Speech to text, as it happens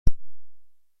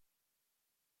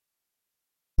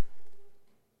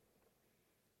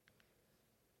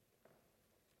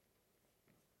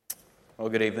Well,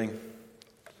 good evening.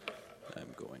 I'm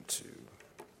going to...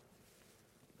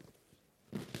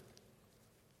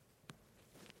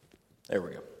 There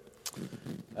we go.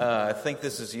 I think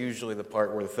this is usually the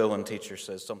part where the fill-in teacher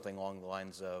says something along the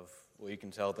lines of, well, you can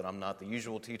tell that I'm not the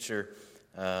usual teacher,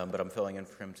 but I'm filling in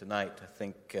for him tonight. I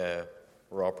think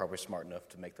we're all probably smart enough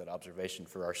to make that observation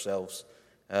for ourselves.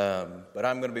 But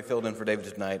I'm going to be filled in for David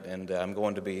tonight, and I'm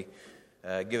going to be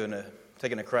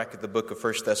taking a crack at the book of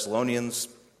 1 Thessalonians.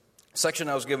 The section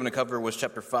I was given to cover was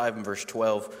chapter 5 and verse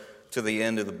 12 to the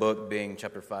end of the book being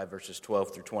chapter 5 verses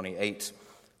 12 through 28.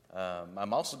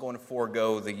 I'm also going to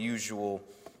forego the usual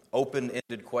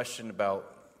open-ended question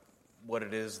about what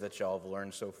it is that y'all have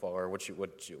learned so far, what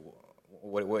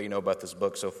you know about this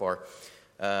book so far.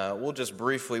 We'll just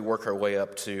briefly work our way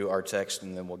up to our text,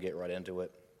 and then we'll get right into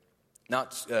it.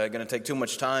 Not going to take too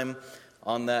much time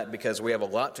on that because we have a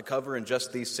lot to cover in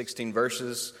just these 16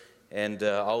 verses, and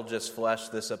I'll just flash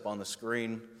this up on the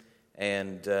screen.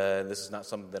 And this is not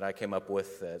something that I came up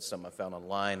with. It's something I found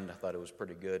online. I thought it was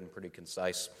pretty good and pretty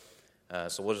concise.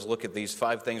 So we'll just look at these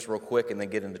 5 things real quick and then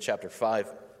get into chapter 5.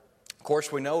 Of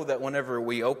course, we know that whenever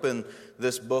we open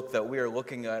this book that we are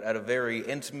looking at a very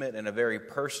intimate and a very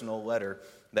personal letter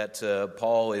that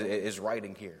Paul is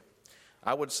writing here.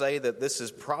 I would say that this is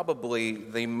probably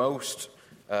the most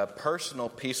personal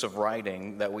piece of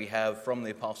writing that we have from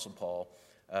the Apostle Paul,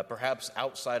 perhaps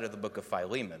outside of the book of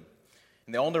Philemon.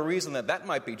 And the only reason that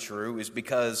might be true is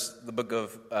because the book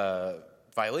of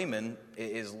Philemon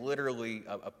is literally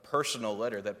a personal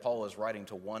letter that Paul is writing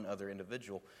to one other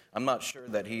individual. I'm not sure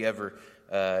that he ever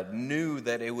knew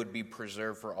that it would be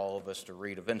preserved for all of us to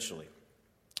read eventually.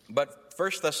 But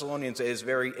 1 Thessalonians is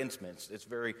very intimate. It's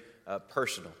very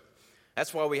personal.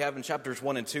 That's why we have in chapters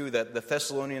 1 and 2 that the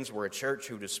Thessalonians were a church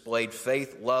who displayed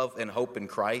faith, love, and hope in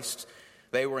Christ.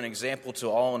 They were an example to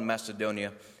all in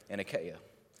Macedonia and Achaia.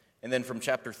 And then from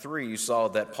chapter 3, you saw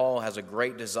that Paul has a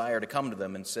great desire to come to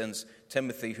them and sends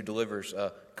Timothy, who delivers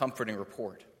a comforting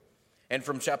report. And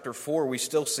from chapter 4, we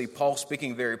still see Paul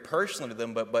speaking very personally to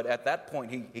them, but at that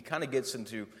point, he kind of gets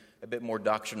into a bit more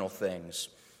doctrinal things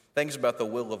about the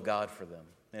will of God for them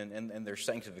and their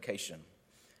sanctification.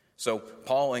 So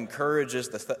Paul encourages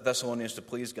the Thessalonians to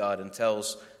please God and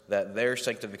tells that their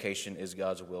sanctification is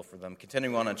God's will for them.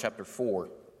 Continuing on in chapter 4,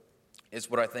 is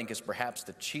what I think is perhaps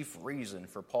the chief reason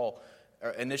for Paul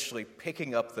initially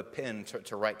picking up the pen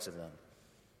to write to them.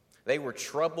 They were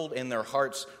troubled in their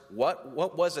hearts. What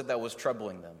was it that was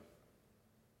troubling them?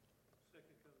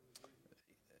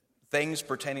 Things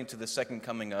pertaining to the second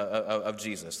coming of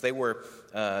Jesus. They were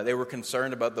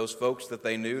concerned about those folks that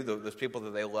they knew, those people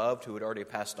that they loved who had already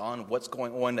passed on, what's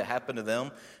going to happen to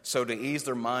them. So to ease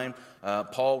their mind,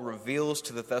 Paul reveals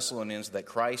to the Thessalonians that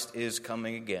Christ is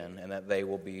coming again and that they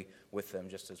will be with them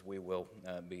just as we will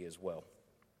be as well.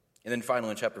 And then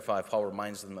finally in chapter 5, Paul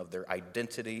reminds them of their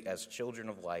identity as children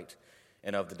of light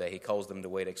and of the day. He calls them to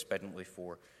wait expectantly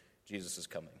for Jesus'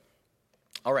 coming.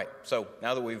 All right, so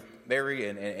now that we've very,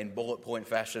 in bullet point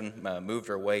fashion, moved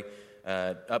our way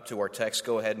up to our text,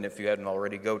 go ahead and if you hadn't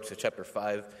already, go to chapter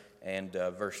 5 and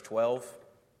verse 12.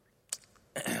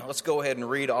 Let's go ahead and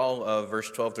read all of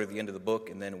verse 12 through the end of the book,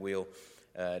 and then we'll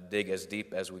dig as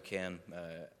deep as we can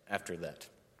after that.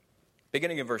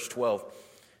 Beginning in verse 12,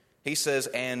 he says,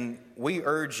 "And we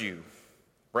urge you,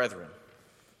 brethren,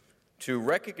 to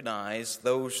recognize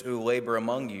those who labor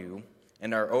among you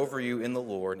and are over you in the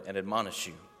Lord and admonish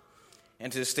you,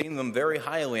 and to esteem them very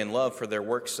highly in love for their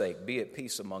work's sake. Be at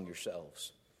peace among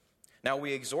yourselves. Now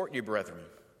we exhort you, brethren,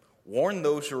 warn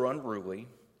those who are unruly,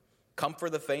 comfort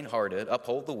the faint-hearted,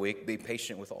 uphold the weak, be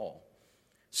patient with all.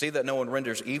 See that no one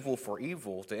renders evil for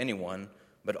evil to anyone,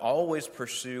 but always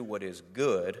pursue what is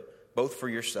good, both for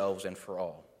yourselves and for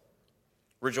all.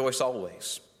 Rejoice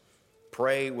always.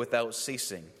 Pray without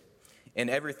ceasing. In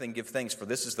everything give thanks, for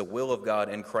this is the will of God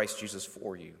in Christ Jesus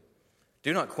for you.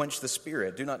 Do not quench the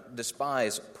spirit. Do not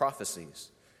despise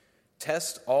prophecies.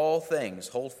 Test all things.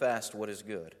 Hold fast what is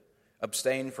good.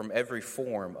 Abstain from every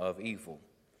form of evil.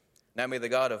 Now may the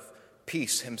God of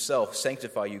peace himself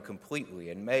sanctify you completely,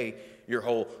 and may your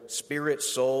whole spirit,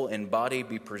 soul, and body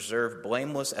be preserved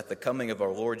blameless at the coming of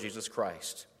our Lord Jesus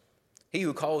Christ. He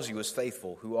who calls you is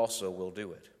faithful, who also will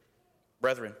do it.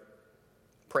 Brethren,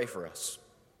 pray for us.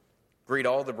 Greet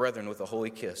all the brethren with a holy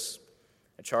kiss.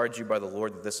 I charge you by the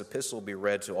Lord that this epistle be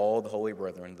read to all the holy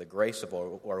brethren. The grace of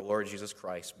our Lord Jesus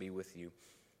Christ be with you.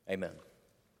 Amen.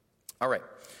 All right.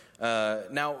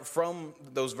 Now, from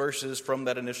those verses, from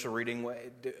that initial reading,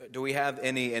 do we have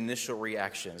any initial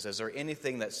reactions? Is there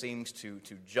anything that seems to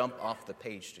jump off the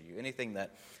page to you? Anything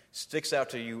that sticks out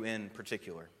to you in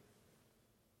particular?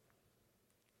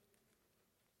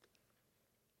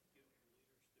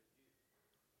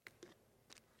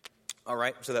 All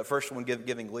right, so that first one,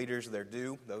 giving leaders their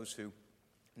due, those who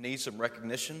need some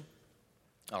recognition.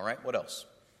 All right, what else?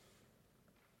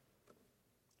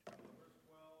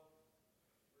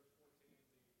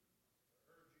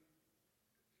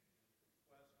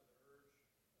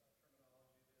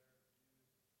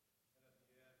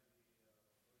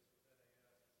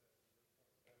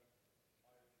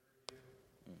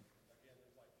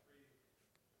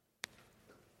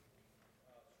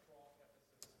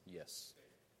 Yes.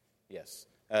 Yes.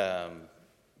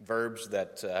 Verbs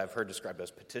that I've heard described as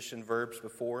petition verbs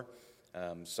before.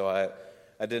 So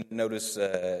I didn't notice,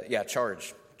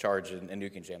 charge. Charge in New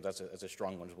King James. That's a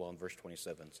strong one as well in verse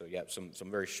 27. So yeah,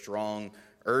 some very strong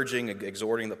urging,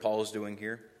 exhorting that Paul is doing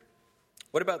here.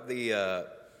 What about the,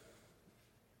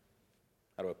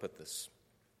 how do I put this?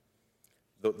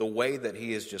 The way that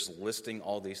he is just listing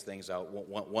all these things out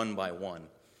one by one.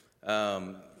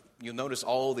 You'll notice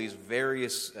all these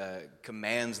various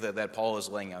commands that Paul is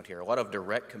laying out here. A lot of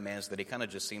direct commands that he kind of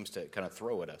just seems to kind of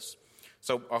throw at us.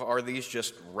 So are these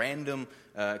just random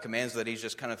commands that he's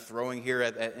just kind of throwing here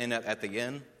at the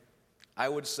end? I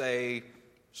would say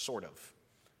sort of.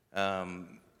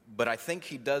 But I think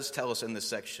he does tell us in this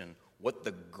section what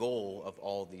the goal of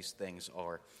all these things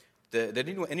are. Did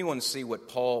anyone see what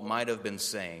Paul might have been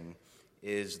saying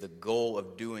is the goal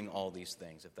of doing all these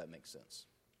things, if that makes sense?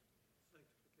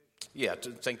 Yeah,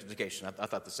 sanctification. I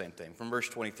thought the same thing. From verse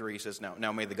 23, he says,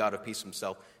 Now may the God of peace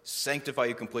himself sanctify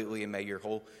you completely, and may your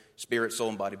whole spirit, soul,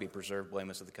 and body be preserved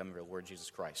blameless at the coming of our Lord Jesus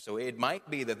Christ. So it might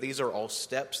be that these are all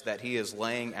steps that he is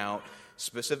laying out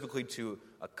specifically to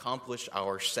accomplish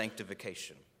our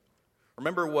sanctification.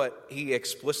 Remember what he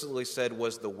explicitly said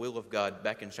was the will of God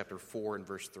back in chapter 4 and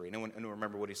verse 3. Anyone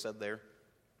remember what he said there?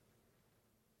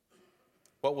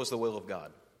 What was the will of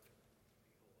God?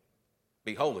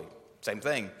 Be holy. Same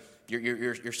thing.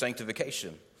 Your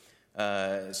sanctification.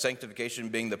 Sanctification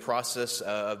being the process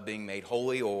of being made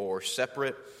holy or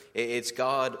separate. It's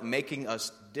God making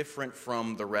us different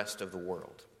from the rest of the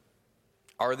world.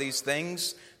 Are these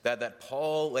things that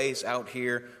Paul lays out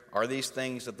here, are these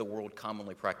things that the world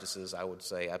commonly practices? I would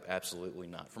say absolutely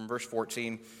not. From verse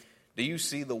 14, do you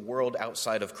see the world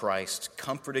outside of Christ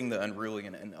comforting the unruly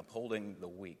and upholding the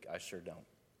weak? I sure don't.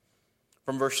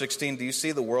 From verse 16, do you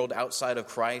see the world outside of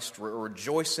Christ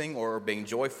rejoicing or being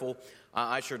joyful?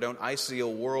 I sure don't. I see a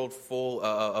world full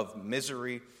of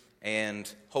misery and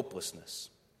hopelessness.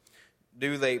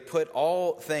 Do they put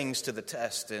all things to the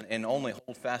test and only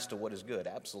hold fast to what is good?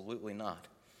 Absolutely not.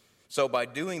 So by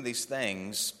doing these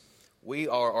things, we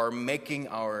are making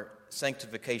our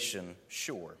sanctification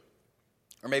sure.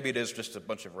 Or maybe it is just a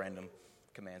bunch of random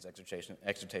commands,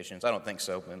 exhortations. I don't think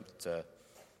so, but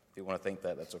if you want to think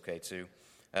that, that's okay too.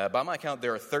 By my count,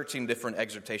 there are 13 different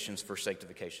exhortations for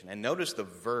sanctification. And notice the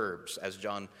verbs, as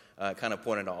John kind of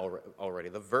pointed out already.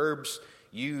 The verbs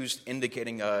used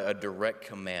indicating a direct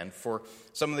command. For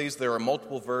some of these, there are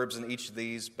multiple verbs in each of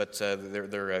these, but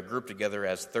they're grouped together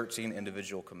as 13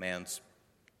 individual commands.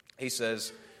 He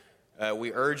says,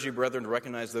 we urge you, brethren, to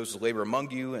recognize those who labor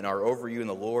among you and are over you in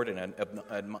the Lord, and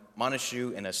admonish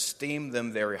you and esteem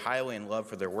them very highly in love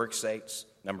for their work's sakes.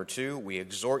 Number 2, we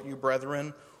exhort you,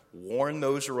 brethren, warn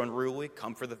those who are unruly,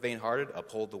 comfort the faint-hearted,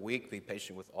 uphold the weak, be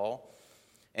patient with all.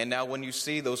 And now when you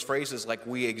see those phrases like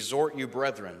we exhort you,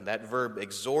 brethren, that verb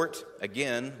exhort,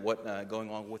 again, going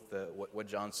along with what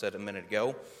John said a minute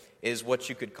ago, is what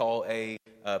you could call a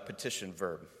petition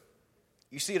verb.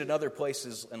 You see it in other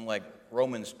places in like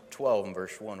Romans 12 and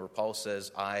verse 1 where Paul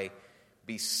says, I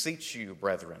beseech you,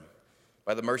 brethren,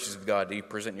 by the mercies of God, do you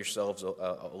present yourselves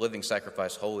a living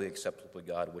sacrifice, holy, acceptable to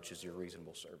God, which is your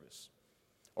reasonable service.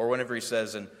 Or whenever he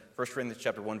says in 1 Corinthians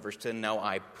chapter 1, verse 10, now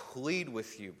I plead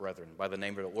with you, brethren, by the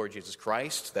name of the Lord Jesus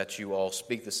Christ, that you all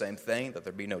speak the same thing, that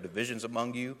there be no divisions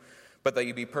among you, but that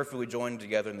you be perfectly joined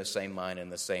together in the same mind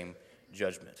and the same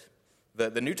judgment.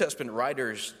 The New Testament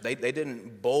writers, they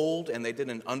didn't bold and they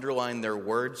didn't underline their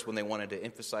words when they wanted to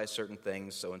emphasize certain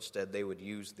things, so instead they would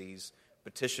use these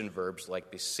petition verbs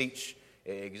like beseech,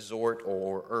 exhort,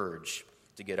 or urge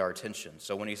to get our attention.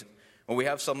 So when we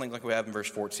have something like we have in verse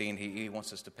 14, he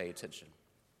wants us to pay attention.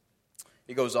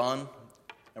 He goes on,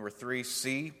 number 3,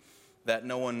 see that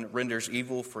no one renders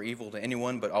evil for evil to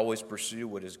anyone, but always pursue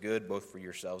what is good, both for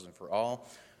yourselves and for all.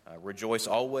 Rejoice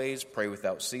always, pray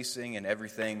without ceasing, and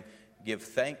everything give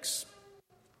thanks.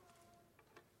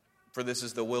 For this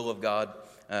is the will of God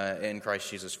in Christ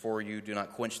Jesus for you. Do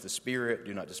not quench the spirit,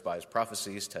 do not despise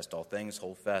prophecies, test all things,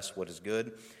 hold fast what is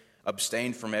good.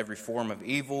 Abstain from every form of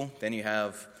evil. Then you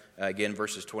have, again,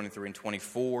 verses 23 and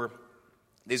 24.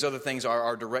 These other things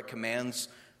are direct commands,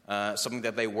 something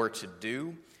that they were to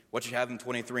do. What you have in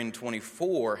 23 and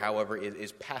 24, however,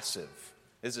 is passive.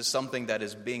 This is something that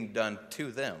is being done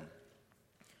to them.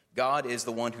 God is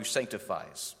the one who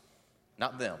sanctifies,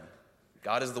 not them.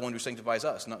 God is the one who sanctifies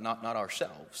us, not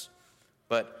ourselves.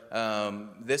 But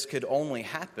this could only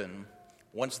happen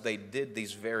once they did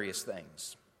these various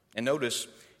things. And notice,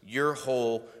 your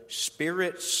whole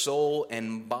spirit, soul,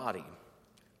 and body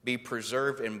be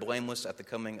preserved and blameless at the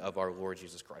coming of our Lord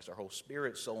Jesus Christ. Our whole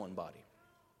spirit, soul, and body.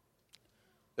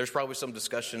 There's probably some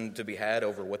discussion to be had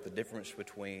over what the difference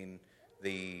between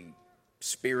the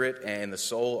spirit and the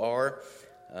soul are.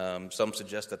 Some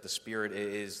suggest that the spirit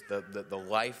is the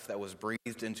life that was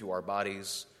breathed into our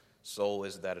bodies. Soul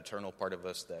is that eternal part of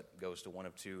us that goes to one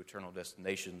of two eternal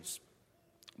destinations.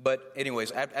 But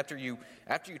anyways, after you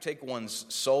take one's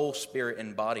soul, spirit,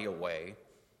 and body away,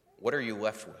 what are you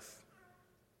left with?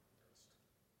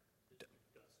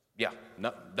 Yeah,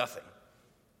 nothing.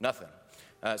 Nothing.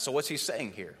 So what's he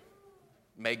saying here?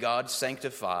 May God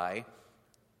sanctify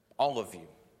all of you.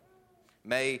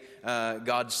 May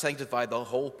God sanctify the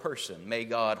whole person. May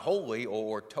God wholly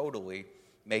or totally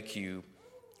make you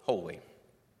holy.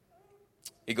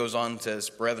 He goes on to his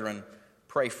brethren,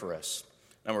 pray for us.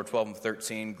 Number 12 and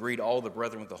 13, greet all the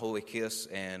brethren with a holy kiss,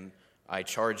 and I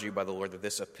charge you by the Lord that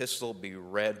this epistle be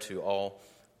read to all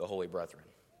the holy brethren.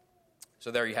 So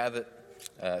there you have it,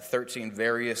 13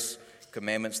 various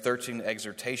commandments, 13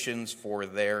 exhortations for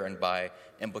their and by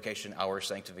implication our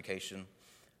sanctification.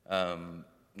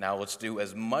 Now let's do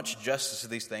as much justice to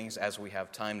these things as we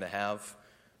have time to have.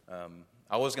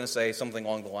 I was going to say something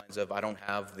along the lines of I don't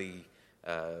have the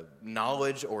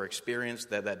knowledge or experience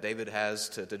that David has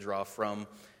to draw from.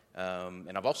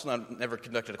 And I've also never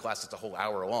conducted a class that's a whole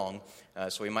hour long,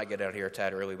 so we might get out here a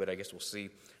tad early, but I guess we'll see.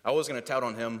 I was going to tout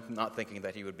on him, not thinking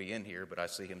that he would be in here, but I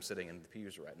see him sitting in the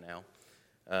pews right now.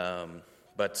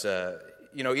 But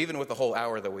even with the whole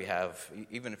hour that we have,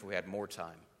 even if we had more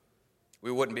time,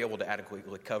 we wouldn't be able to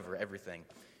adequately cover everything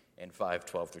in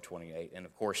 5:12 through 28. And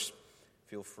of course,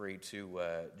 feel free to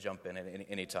jump in at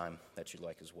any time that you'd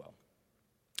like as well.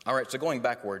 All right, so going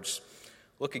backwards,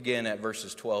 look again at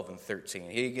verses 12 and 13.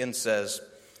 He again says,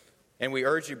 and we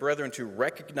urge you, brethren, to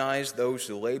recognize those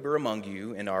who labor among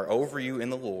you and are over you in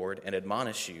the Lord and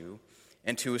admonish you,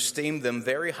 and to esteem them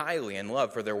very highly in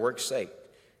love for their work's sake.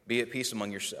 Be at peace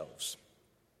among yourselves.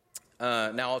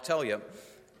 Now, I'll tell you,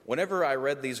 whenever I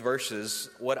read these verses,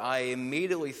 what I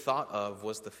immediately thought of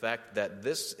was the fact that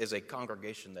this is a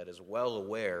congregation that is well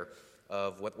aware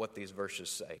of what these verses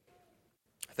say.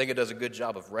 I think it does a good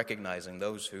job of recognizing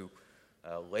those who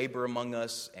labor among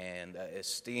us and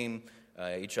esteem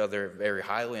each other very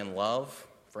highly in love.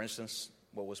 For instance,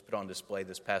 what was put on display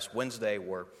this past Wednesday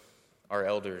where our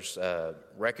elders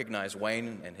recognize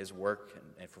Wayne and his work,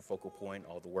 and for Focal Point,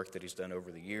 all the work that he's done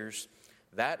over the years.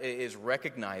 That is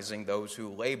recognizing those who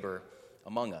labor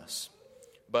among us.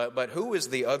 But who is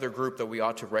the other group that we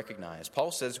ought to recognize?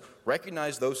 Paul says,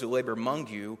 recognize those who labor among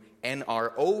you and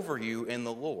are over you in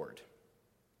the Lord.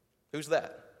 Who's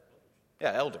that?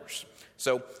 Yeah, elders.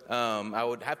 So I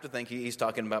would have to think he's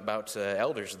talking about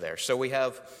elders there. So we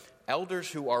have elders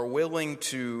who are willing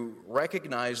to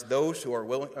recognize those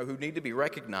who need to be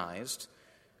recognized,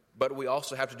 but we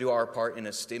also have to do our part in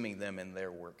esteeming them in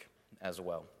their work as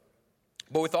well.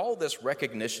 But with all this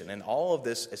recognition and all of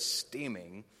this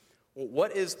esteeming,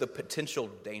 what is the potential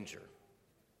danger?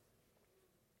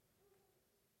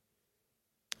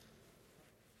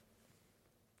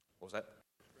 What was that?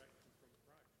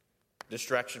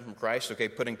 Distraction from Christ. Okay,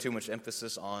 putting too much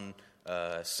emphasis on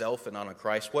self and not on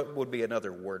Christ. What would be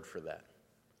another word for that?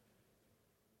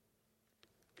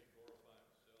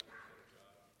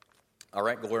 All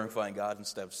right, glorifying God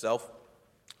instead of self.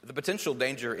 The potential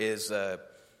danger is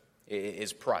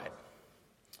pride.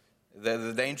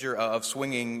 The danger of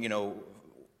swinging,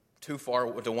 too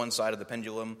far to one side of the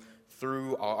pendulum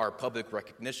through our public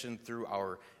recognition, through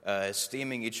our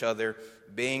esteeming each other,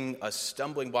 being a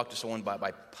stumbling block to someone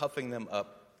by puffing them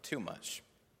up too much.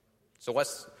 So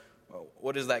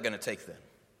what is that going to take then?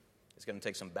 It's going to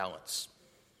take some balance.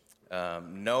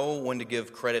 Know when to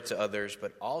give credit to others,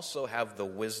 but also have the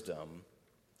wisdom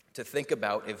to think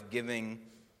about if giving,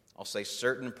 I'll say,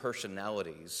 certain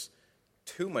personalities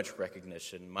too much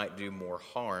recognition might do more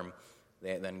harm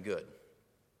than good.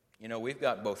 We've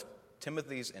got both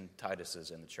Timothy's and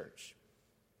Titus's in the church.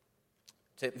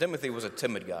 Timothy was a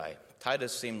timid guy.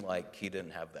 Titus seemed like he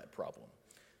didn't have that problem,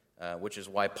 which is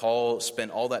why Paul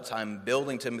spent all that time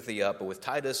building Timothy up. But with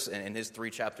Titus and his 3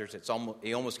 chapters,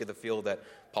 you almost get the feel that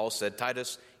Paul said,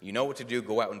 Titus, you know what to do,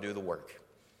 go out and do the work.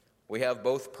 We have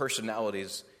both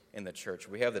personalities in the church.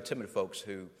 We have the timid folks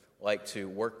who like to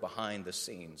work behind the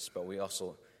scenes, but we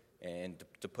also and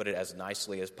to put it as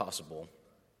nicely as possible,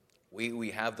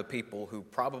 we have the people who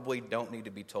probably don't need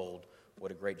to be told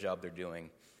what a great job they're doing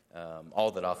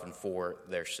all that often for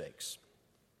their sakes.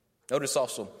 Notice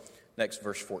also next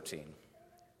verse 14.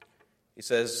 He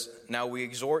says, "Now we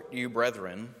exhort you,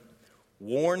 brethren,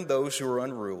 warn those who are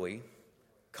unruly,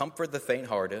 comfort the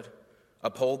faint-hearted,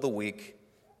 uphold the weak,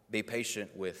 be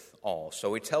patient with all."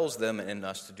 So he tells them and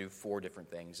us to do 4 different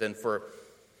things. And for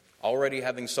already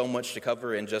having so much to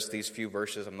cover in just these few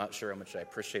verses, I'm not sure how much I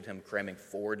appreciate him cramming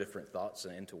 4 different thoughts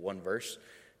into one verse.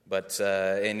 But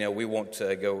we won't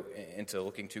go into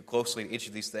looking too closely at each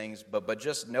of these things. But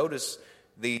just notice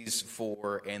these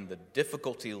 4 and the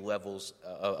difficulty levels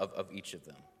of each of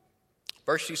them.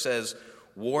 First, he says,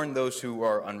 warn those who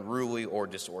are unruly or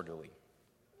disorderly.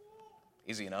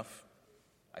 Easy enough.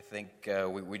 I think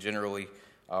we generally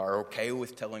are okay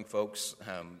with telling folks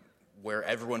where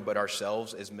everyone but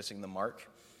ourselves is missing the mark.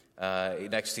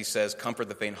 Next, he says, comfort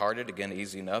the faint-hearted. Again,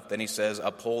 easy enough. Then he says,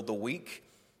 uphold the weak.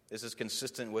 This is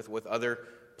consistent with other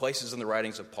places in the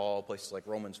writings of Paul, places like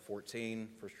Romans 14,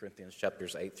 1 Corinthians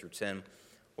chapters 8 through 10,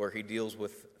 where he deals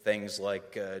with things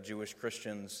like Jewish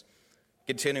Christians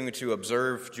continuing to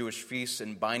observe Jewish feasts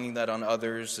and binding that on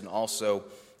others, and also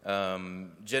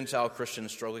Gentile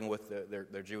Christians struggling with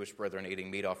their Jewish brethren eating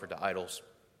meat offered to idols.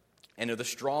 And to the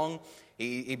strong,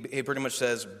 he pretty much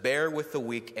says, bear with the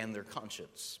weak and their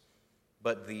conscience.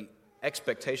 But the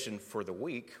expectation for the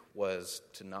weak was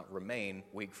to not remain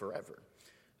weak forever.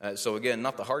 So again,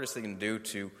 not the hardest thing to do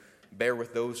to bear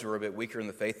with those who are a bit weaker in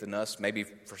the faith than us. Maybe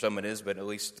for some it is, but at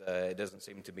least it doesn't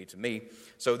seem to be to me.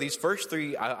 So these first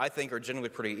 3, I think, are generally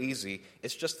pretty easy.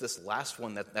 It's just this last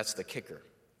one that's the kicker.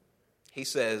 He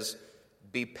says,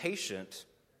 be patient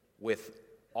with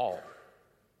all.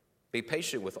 Be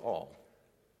patient with all.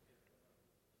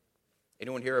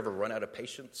 Anyone here ever run out of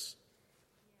patience?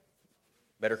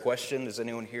 Better question, does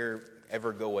anyone here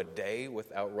ever go a day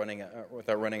without running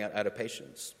out of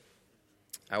patience?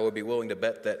 I would be willing to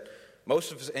bet that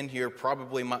most of us in here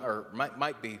probably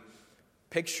might be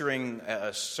picturing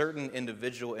a certain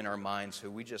individual in our minds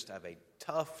who we just have a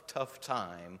tough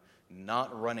time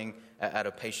not running out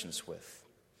of patience with.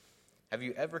 Have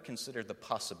you ever considered the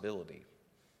possibility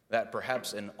that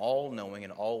perhaps an all-knowing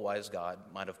and all-wise God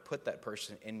might have put that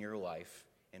person in your life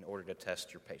in order to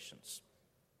test your patience?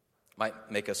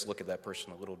 Might make us look at that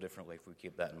person a little differently if we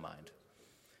keep that in mind.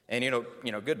 And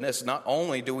goodness, not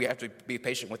only do we have to be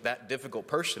patient with that difficult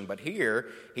person, but here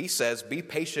he says, be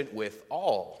patient with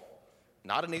all.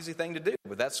 Not an easy thing to do,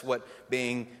 but that's what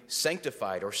being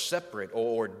sanctified or separate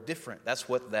or different, that's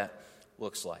what that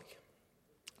looks like.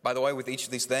 By the way, with each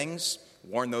of these things,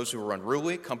 warn those who are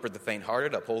unruly, comfort the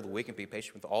faint-hearted, uphold the weak, and be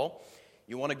patient with all.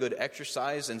 You want a good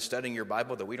exercise in studying your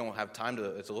Bible that we don't have time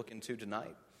to look into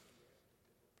tonight?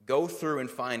 Go through and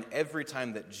find every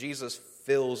time that Jesus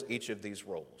fills each of these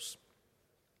roles.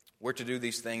 We're to do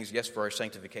these things, yes, for our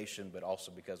sanctification, but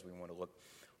also because we want to look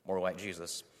more like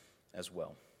Jesus as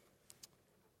well.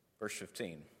 Verse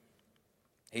 15,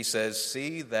 he says,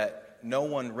 see that no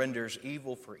one renders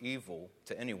evil for evil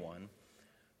to anyone,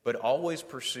 but always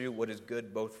pursue what is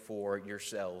good both for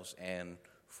yourselves and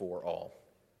for all.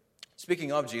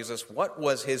 Speaking of Jesus, what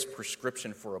was his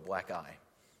prescription for a black eye?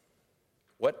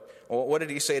 What did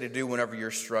he say to do whenever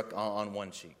you're struck on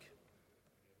one cheek?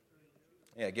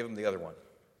 Yeah, give him the other one.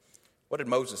 What did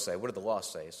Moses say? What did the law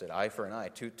say? It said eye for an eye,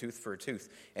 tooth for a tooth.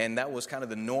 And that was kind of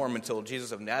the norm until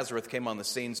Jesus of Nazareth came on the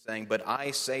scene saying, but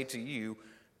I say to you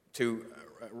to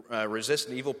resist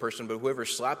an evil person, but whoever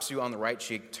slaps you on the right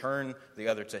cheek, turn the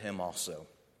other to him also.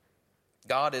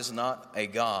 God is not a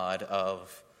God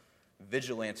of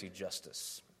vigilante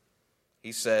justice.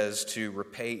 He says to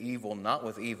repay evil not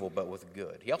with evil, but with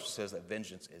good. He also says that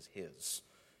vengeance is his.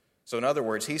 So in other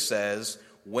words, he says,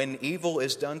 when evil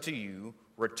is done to you,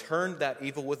 return that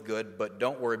evil with good, but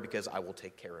don't worry because I will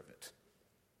take care of it.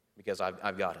 Because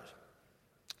I've got it.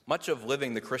 Much of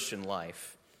living the Christian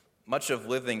life, much of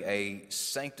living a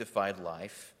sanctified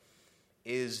life,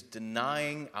 is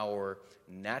denying our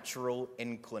natural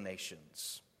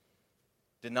inclinations.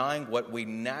 Denying what we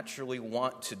naturally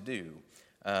want to do.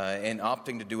 And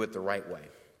opting to do it the right way.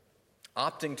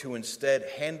 Opting to instead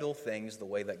handle things the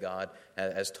way that God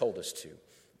has told us to.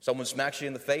 Someone smacks you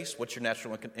in the face, what's your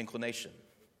natural inclination?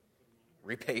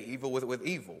 Repay evil with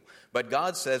evil. But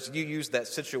God says you use that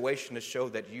situation to show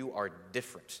that you are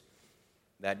different.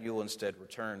 That you'll instead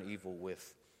return evil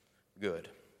with good.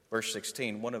 Verse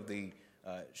 16, one of the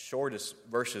shortest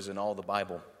verses in all the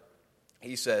Bible.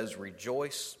 He says,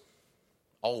 rejoice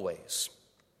always.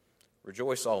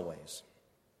 Rejoice always.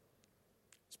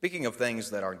 Speaking of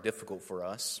things that are difficult for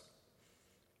us,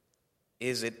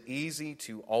 is it easy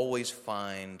to always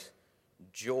find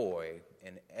joy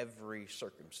in every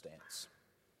circumstance?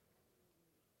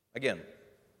 Again,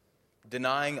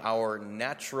 denying our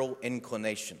natural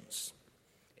inclinations.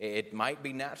 It might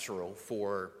be natural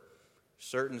for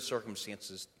certain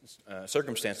circumstances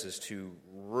to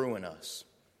ruin us,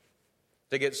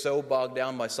 to get so bogged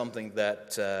down by something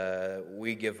that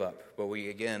we give up. But we,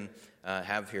 again,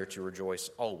 have here to rejoice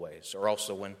always. Or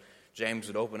also when James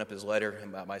would open up his letter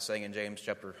by saying in James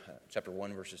chapter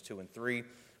 1, verses 2 and 3,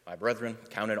 "My brethren,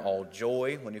 count it all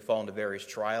joy when you fall into various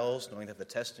trials, knowing that the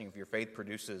testing of your faith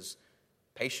produces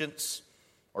patience."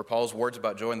 Or Paul's words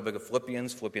about joy in the book of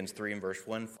Philippians 3 and verse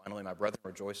 1, "Finally, my brethren,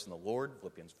 rejoice in the Lord."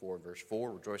 Philippians 4 and verse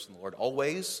 4, "Rejoice in the Lord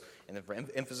always." And then for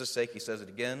emphasis' sake, he says it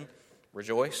again,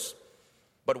 rejoice.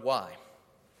 But why?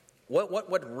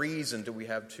 What reason do we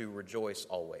have to rejoice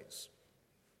always?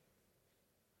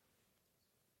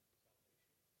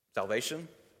 Salvation?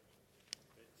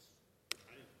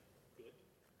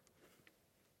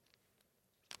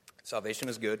 Salvation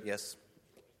is good, yes.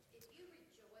 If you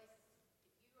rejoice, if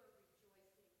you are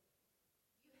rejoicing,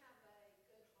 you have a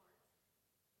good heart.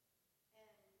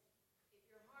 And if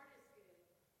your heart is good,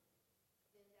 then that's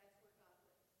where God lives.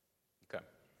 Okay.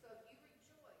 So if you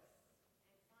rejoice and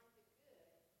find the good and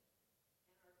are grateful,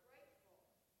 then you have your heart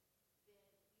in the right place.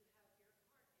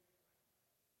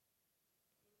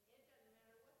 And it doesn't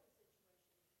matter what the situation is.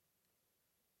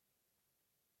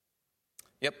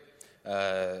 Yep.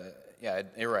 Yeah,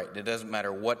 you're right. It doesn't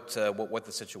matter what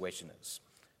the situation is.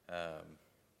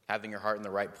 Having your heart in the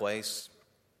right place,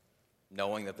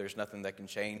 knowing that there's nothing that can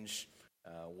change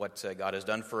what God has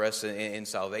done for us in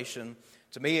salvation.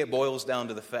 To me, it boils down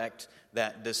to the fact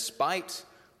that despite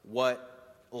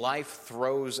what life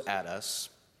throws at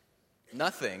us,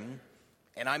 nothing,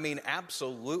 and I mean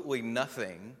absolutely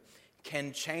nothing,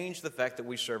 can change the fact that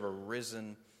we serve a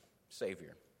risen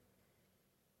Savior.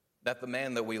 That the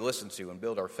man that we listen to and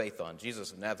build our faith on,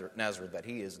 Jesus of Nazareth, that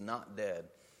he is not dead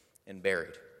and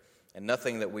buried. And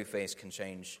nothing that we face can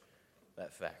change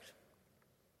that fact.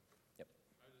 Yep.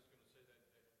 I was just going to say that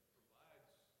provides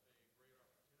a great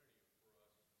opportunity for us to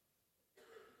project ourselves,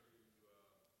 or at least show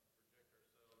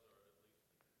the kind of example of what we do when things like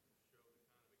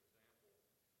that come our way,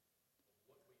 when we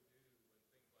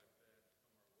do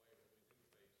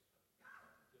face difficulty,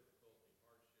 hardships,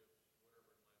 whatever it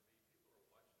might be. People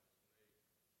are watching us, and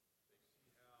they see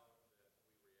how that we react.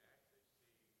 They see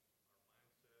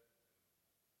our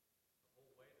mindset and the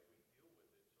whole way that we deal with it. So it's an opportunity to be a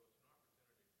great influence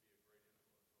on those around.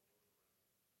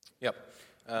 Yep.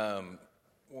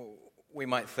 We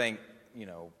might think,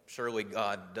 surely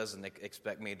God doesn't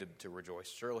expect me to rejoice.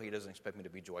 Surely he doesn't expect me to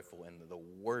be joyful in the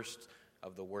worst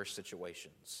of the worst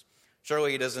situations.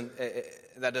 Surely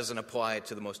that doesn't apply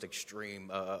to the most extreme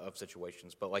of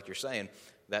situations. But like you're saying,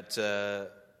 that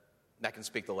can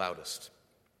speak the loudest.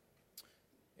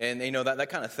 And, that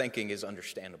kind of thinking is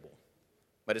understandable.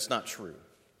 But it's not true.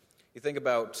 You think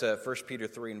about 1 Peter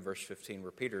 3 and verse 15,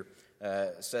 where Peter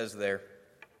says there,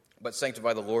 "But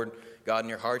sanctify the Lord God in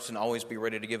your hearts, and always be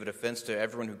ready to give a defense to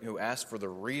everyone who asks for the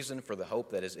reason for the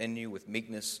hope that is in you with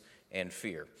meekness and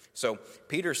fear." So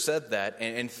Peter said that,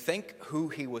 and think who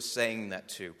he was saying that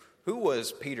to. Who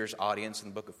was Peter's audience in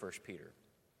the book of 1 Peter?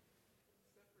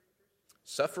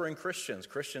 Suffering Christians,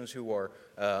 Christians who are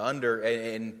under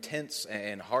intense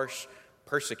and harsh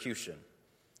persecution.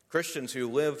 Christians who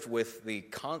lived with the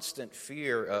constant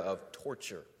fear of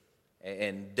torture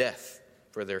and death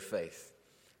for their faith.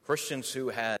 Christians who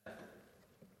had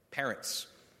parents,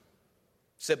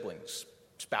 siblings,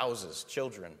 spouses,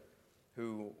 children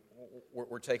who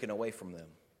were taken away from them.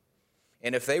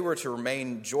 And if they were to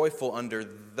remain joyful under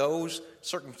those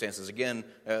circumstances, again,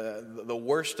 the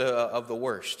worst of the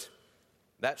worst,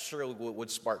 that surely would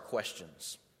spark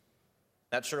questions.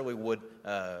 That surely would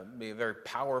be a very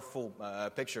powerful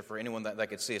picture for anyone that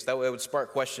could see us. That would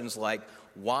spark questions like,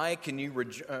 why can you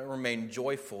remain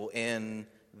joyful in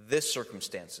this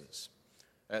circumstance?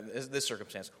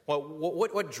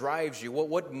 What drives you?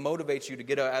 What motivates you to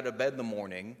get out of bed in the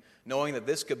morning, knowing that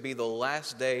this could be the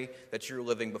last day that you're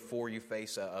living before you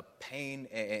face a pain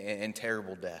and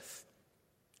terrible death?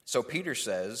 So Peter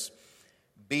says,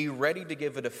 be ready to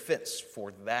give a defense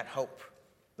for that hope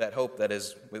that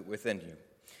is within you.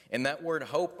 And that word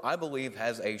hope, I believe,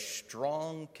 has a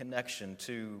strong connection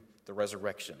to the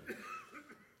resurrection.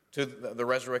 To the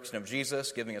resurrection of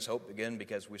Jesus, giving us hope again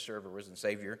because we serve a risen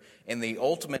Savior. And the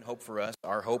ultimate hope for us,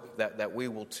 our hope that we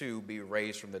will too be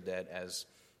raised from the dead as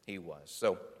He was.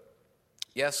 So,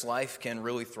 yes, life can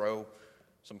really throw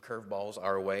some curveballs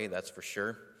our way, that's for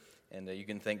sure. And you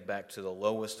can think back to the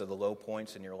lowest of the low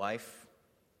points in your life.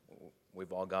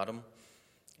 We've all got them.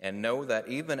 and know that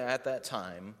even at that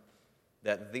time,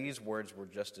 that these words were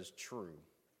just as true.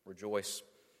 Rejoice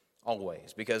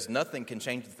always. Because nothing can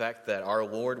change the fact that our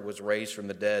Lord was raised from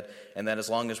the dead, and that as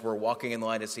long as we're walking in the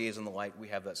light as he is in the light, we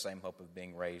have that same hope of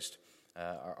being raised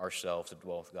ourselves to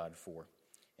dwell with God for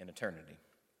in eternity.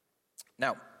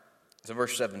 Now, to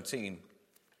verse 17,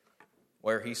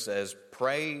 where he says,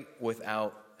 pray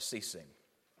without ceasing.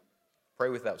 Pray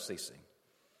without ceasing.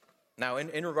 Now,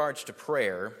 in regards to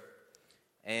prayer,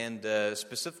 and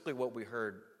specifically what we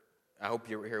heard, I hope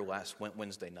you were here last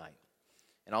Wednesday night.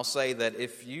 And I'll say that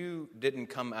if you didn't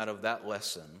come out of that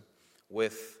lesson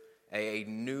with a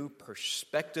new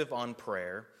perspective on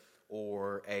prayer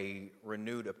or a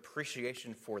renewed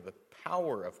appreciation for the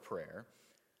power of prayer,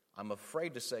 I'm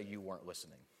afraid to say you weren't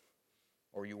listening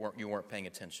or you weren't paying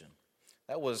attention.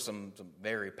 That was some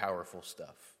very powerful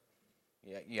stuff.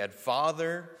 You had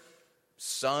Father,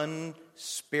 Son,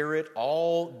 Spirit,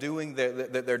 all doing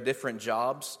their different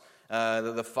jobs.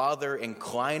 The Father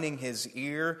inclining his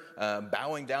ear,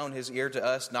 bowing down his ear to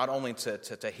us, not only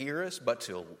to hear us, but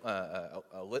to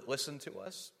listen to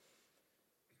us.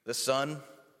 The Son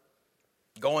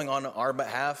going on our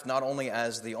behalf, not only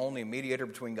as the only mediator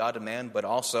between God and man, but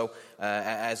also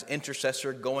as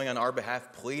intercessor, going on our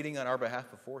behalf, pleading on our behalf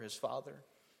before his Father.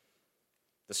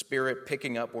 The Spirit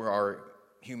picking up where our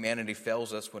humanity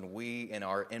fails us when we, in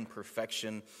our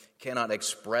imperfection, cannot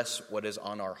express what is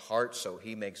on our heart, so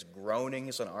he makes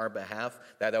groanings on our behalf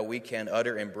that we can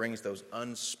utter and brings those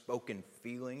unspoken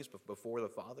feelings before the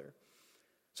Father,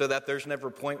 so that there's never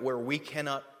a point where we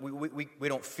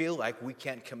don't feel like we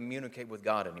can't communicate with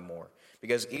God anymore.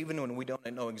 Because even when we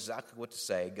don't know exactly what to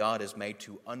say, God is made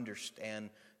to understand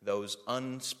those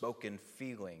unspoken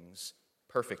feelings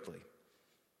perfectly.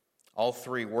 All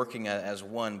three working as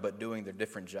one, but doing their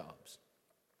different jobs.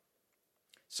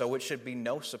 So it should be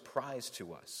no surprise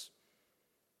to us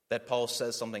that Paul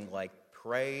says something like,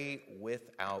 pray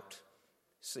without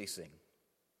ceasing.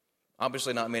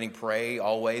 Obviously not meaning pray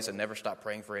always and never stop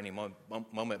praying for any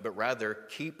moment, but rather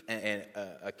keep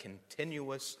a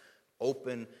continuous,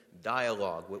 open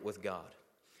dialogue with God.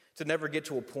 To never get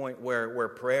to a point where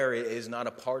prayer is not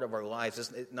a part of our lives,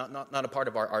 it's not a part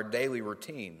of our daily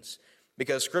routines.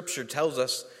 Because Scripture tells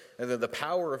us that the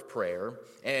power of prayer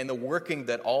and the working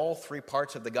that all three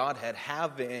parts of the Godhead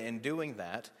have in doing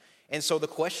that. And so the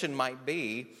question might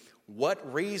be,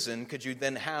 what reason could you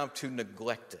then have to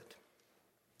neglect it?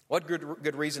 What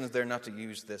good reason is there not to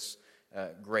use this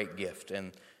great gift?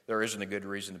 And there isn't a good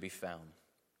reason to be found.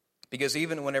 Because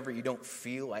even whenever you don't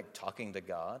feel like talking to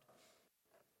God,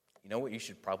 you know what you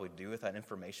should probably do with that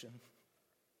information?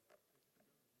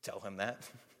 Tell him that.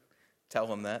 Tell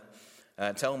him that.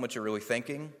 Tell him what you're really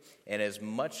thinking, and as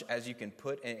much as you can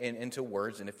put into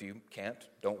words, and if you can't,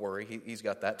 don't worry, he's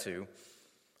got that too.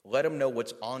 Let him know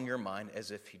what's on your mind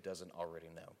as if he doesn't already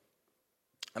know.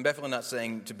 I'm definitely not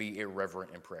saying to be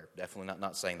irreverent in prayer, definitely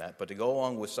not saying that, but to go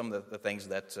along with some of the things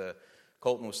that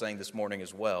Colton was saying this morning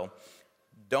as well,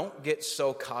 don't get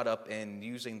so caught up in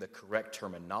using the correct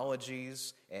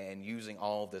terminologies and using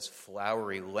all this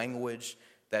flowery language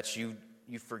that you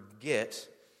forget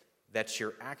that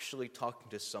you're actually talking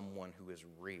to someone who is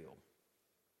real.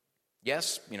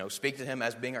 Yes, speak to him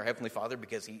as being our Heavenly Father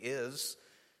because he is,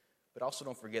 but also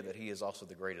don't forget that he is also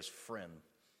the greatest friend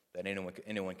that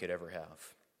anyone could ever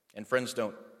have. And friends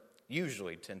don't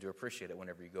usually tend to appreciate it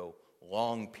whenever you go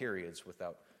long periods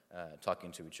without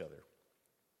talking to each other.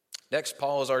 Next,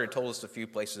 Paul has already told us a few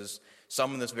places,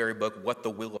 some in this very book, what the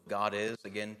will of God is.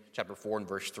 Again, chapter 4 and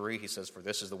verse 3, he says, for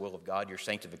this is the will of God, your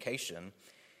sanctification.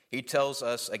 He tells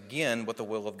us again what the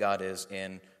will of God is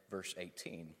in verse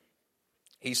 18.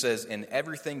 He says, in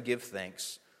everything give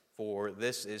thanks, for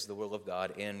this is the will of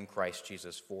God in Christ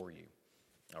Jesus for you.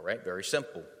 All right, very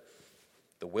simple.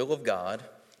 The will of God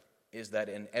is that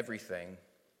in everything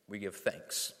we give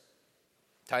thanks.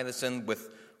 Tie this in with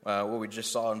what we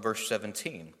just saw in verse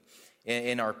 17.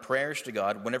 In our prayers to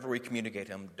God, whenever we communicate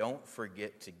him, don't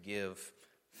forget to give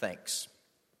thanks.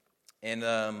 And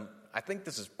I think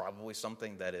this is probably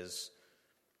something that is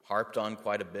harped on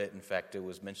quite a bit. In fact, it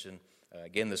was mentioned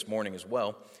again this morning as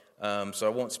well. So I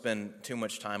won't spend too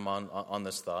much time on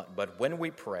this thought. But when we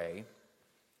pray,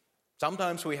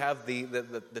 sometimes we have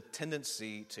the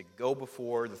tendency to go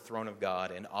before the throne of God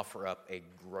and offer up a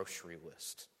grocery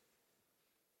list.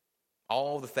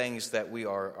 All the things that we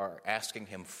are asking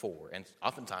him for. And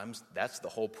oftentimes, that's the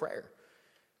whole prayer.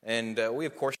 And we,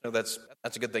 of course, know that's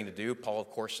a good thing to do. Paul, of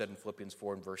course, said in Philippians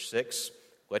 4 and verse 6,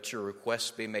 let your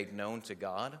requests be made known to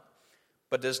God.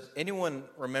 But does anyone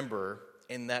remember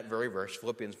in that very verse,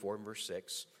 Philippians 4 and verse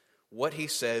 6, what he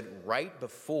said right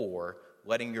before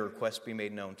letting your requests be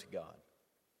made known to God?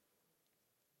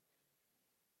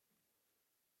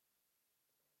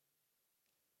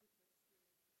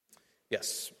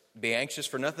 Yes, be anxious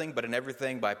for nothing, but in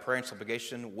everything by prayer and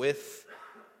supplication with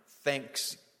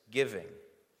thanksgiving.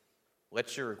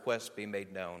 Let your requests be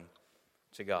made known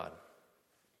to God.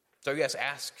 So yes,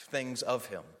 ask things of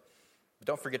him. But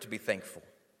don't forget to be thankful.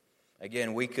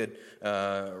 Again, we could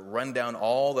run down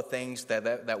all the things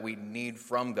that we need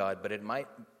from God, but it might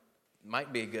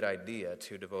be a good idea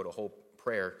to devote a whole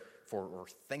prayer for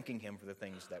thanking him for the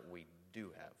things that we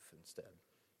do have instead.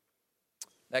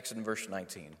 Next in verse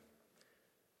 19.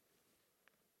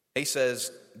 He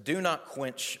says, do not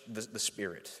quench the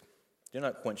Spirit. Do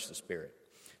not quench the Spirit.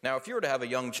 Now, if you were to have a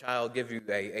young child give you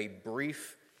a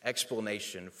brief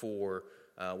explanation for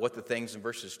what the things in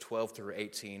verses 12 through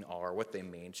 18 are, what they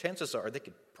mean, chances are they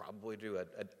could probably do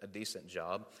a decent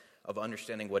job of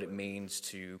understanding what it means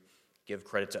to give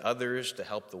credit to others, to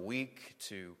help the weak,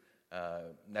 to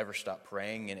never stop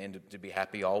praying, and to be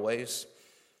happy always.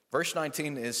 Verse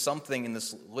 19 is something in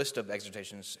this list of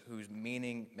exhortations whose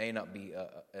meaning may not be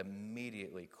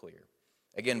immediately clear.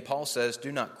 Again, Paul says,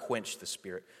 do not quench the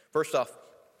Spirit. First off,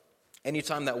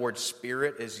 anytime that word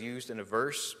Spirit is used in a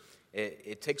verse,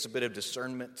 it takes a bit of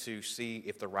discernment to see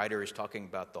if the writer is talking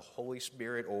about the Holy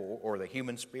Spirit or the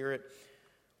human spirit.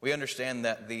 We understand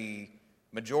that the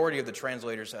majority of the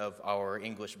translators of our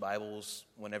English Bibles,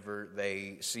 whenever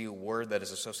they see a word that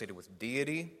is associated with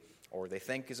deity, or they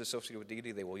think is associated with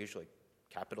deity, they will usually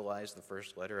capitalize the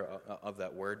first letter of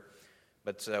that word.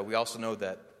 But we also know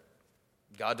that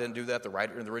God didn't do that. The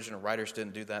original writers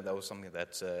didn't do that. That was something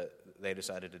that they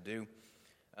decided to do.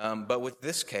 But with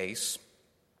this case,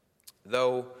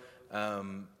 though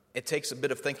it takes a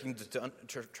bit of thinking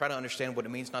to try to understand what it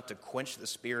means not to quench the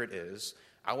Spirit is,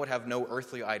 I would have no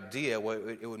earthly idea what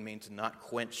it would mean to not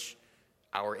quench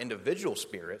our individual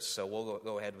spirits, so we'll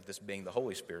go ahead with this being the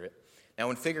Holy Spirit. Now,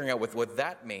 in figuring out what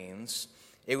that means,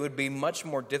 it would be much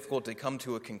more difficult to come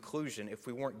to a conclusion if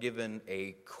we weren't given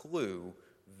a clue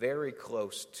very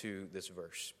close to this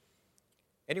verse.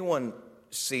 Anyone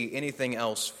see anything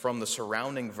else from the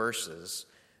surrounding verses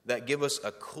that give us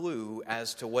a clue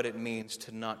as to what it means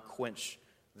to not quench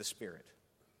the Spirit?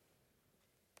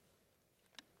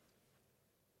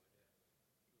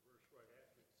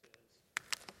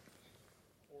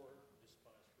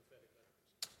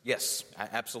 Yes,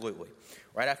 absolutely.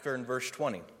 Right after in verse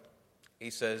 20, he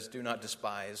says, do not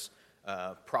despise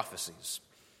prophecies.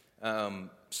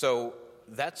 So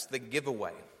that's the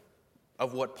giveaway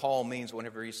of what Paul means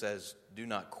whenever he says, do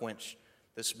not quench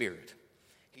the Spirit.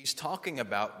 He's talking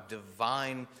about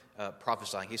divine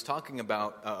prophesying. He's talking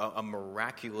about a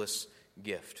miraculous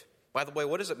gift. By the way,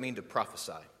 what does it mean to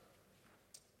prophesy?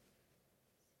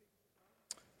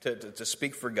 To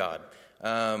speak for God.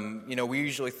 We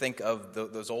usually think of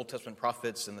those Old Testament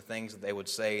prophets and the things that they would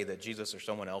say that Jesus or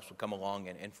someone else would come along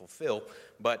and fulfill.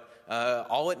 But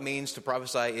all it means to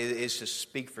prophesy is to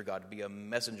speak for God, to be a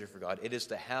messenger for God. It is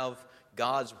to have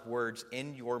God's words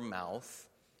in your mouth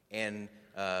and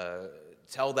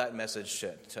tell that message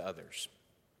to others.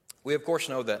 We, of course,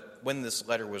 know that when this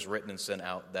letter was written and sent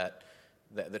out, that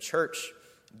the church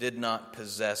did not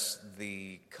possess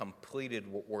the completed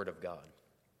Word of God.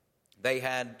 They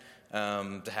had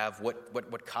to have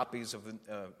what copies of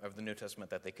the New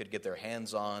Testament that they could get their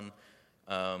hands on.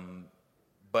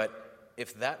 But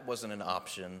if that wasn't an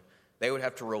option, they would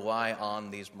have to rely on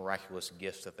these miraculous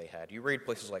gifts that they had. You read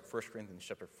places like 1 Corinthians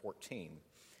chapter 14,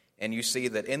 and you see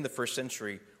that in the first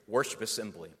century worship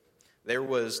assembly, there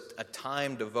was a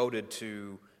time devoted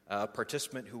to a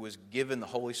participant who was given the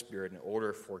Holy Spirit in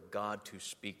order for God to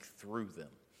speak through them.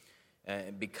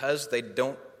 And because they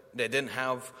didn't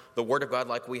have the Word of God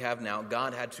like we have now,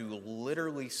 God had to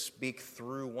literally speak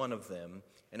through one of them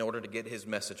in order to get his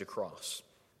message across.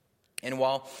 And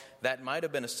while that might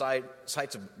have been a sight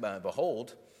to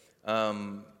behold,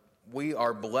 we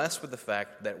are blessed with the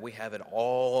fact that we have it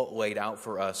all laid out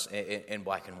for us in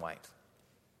black and white.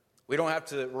 We don't have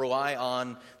to rely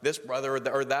on this brother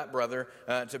or that brother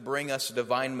to bring us a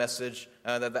divine message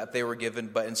that they were given,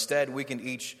 but instead we can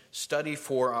each study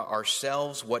for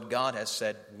ourselves what God has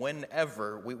said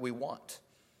whenever we want.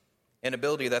 An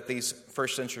ability that these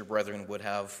first century brethren would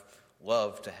have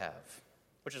loved to have,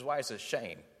 which is why it's a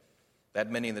shame that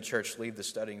many in the church leave the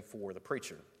studying for the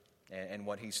preacher and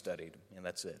what he studied, and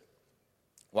that's it.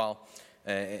 While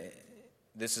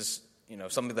this is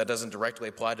something that doesn't directly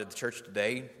apply to the church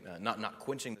today, not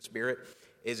quenching the Spirit,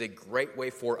 is a great way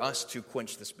for us to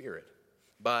quench the Spirit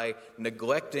by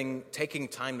taking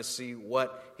time to see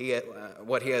what he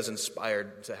has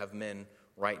inspired to have men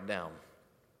write down.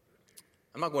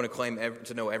 I'm not going to claim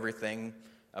to know everything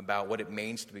about what it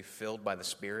means to be filled by the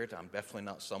Spirit. I'm definitely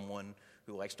not someone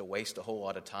who likes to waste a whole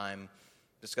lot of time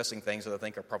discussing things that I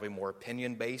think are probably more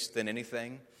opinion-based than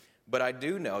anything. But I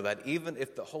do know that even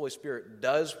if the Holy Spirit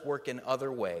does work in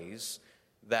other ways,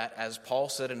 that, as Paul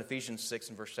said in Ephesians 6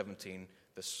 and verse 17,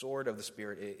 the sword of the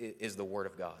Spirit is the Word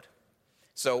of God.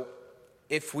 So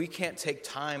if we can't take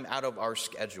time out of our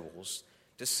schedules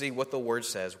to see what the Word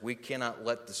says, we cannot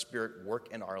let the Spirit work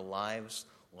in our lives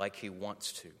like He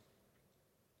wants to.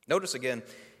 Notice again,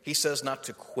 he says not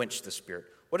to quench the Spirit.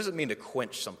 What does it mean to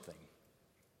quench something?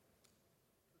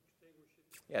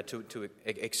 Yeah, to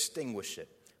extinguish it.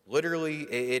 Literally,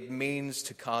 it means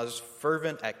to cause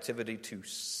fervent activity to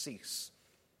cease.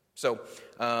 So,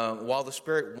 while the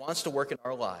Spirit wants to work in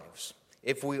our lives,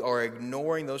 if we are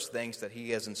ignoring those things that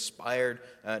He has inspired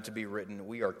to be written,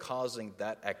 we are causing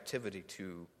that activity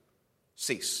to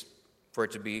cease, for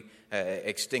it to be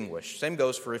extinguished. Same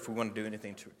goes for if we want to do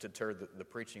anything to deter the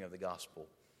preaching of the gospel.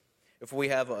 If we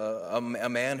have a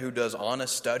man who does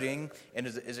honest studying and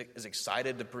is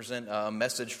excited to present a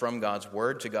message from God's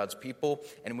Word to God's people,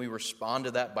 and we respond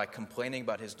to that by complaining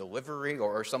about his delivery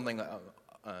or something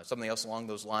else along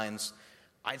those lines,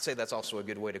 I'd say that's also a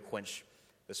good way to quench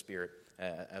the Spirit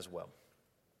as well.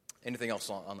 Anything else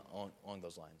along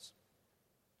those lines?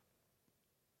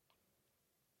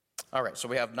 All right, so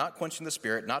we have not quenching the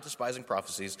Spirit, not despising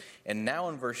prophecies, and now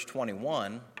in verse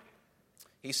 21...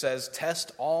 he says,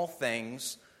 test all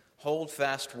things, hold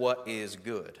fast what is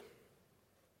good.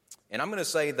 And I'm going to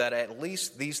say that at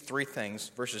least these three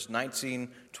things, verses 19,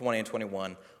 20, and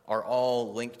 21, are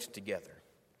all linked together.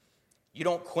 You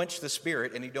don't quench the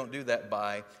Spirit, and you do that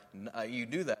by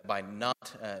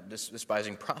not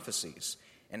despising prophecies.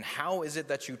 And how is it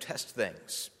that you test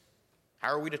things? How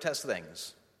are we to test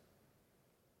things?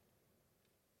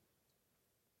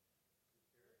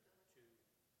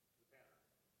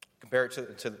 Compare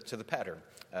it to the pattern.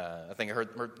 I think I heard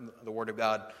the Word of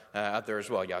God out there as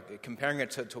well. Yeah, comparing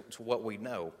it to what we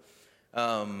know.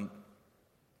 You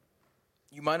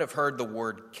might have heard the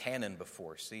word canon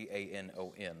before,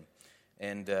 C-A-N-O-N.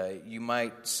 And you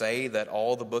might say that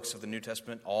all the books of the New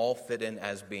Testament all fit in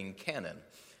as being canon.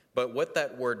 But what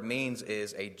that word means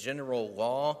is a general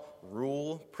law,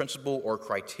 rule, principle, or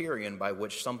criterion by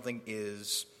which something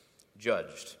is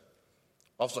judged.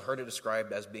 Also heard it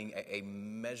described as being a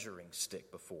measuring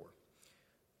stick before.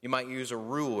 You might use a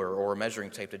ruler or a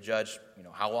measuring tape to judge,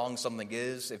 how long something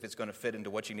is, if it's going to fit into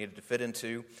what you need it to fit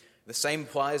into. The same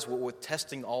applies with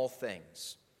testing all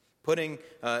things. Putting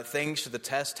things to the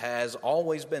test has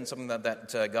always been something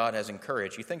that God has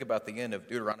encouraged. You think about the end of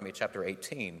Deuteronomy chapter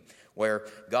 18, where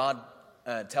God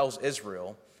tells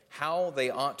Israel how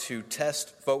they ought to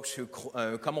test folks who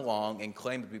come along and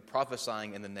claim to be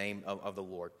prophesying in the name of the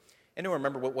Lord. Anyone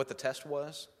remember what the test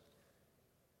was?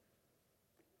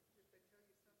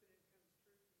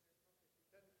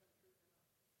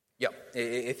 Yeah,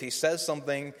 if he says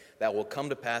something that will come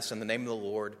to pass in the name of the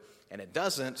Lord, and it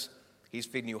doesn't, he's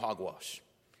feeding you hogwash.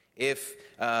 If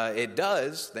it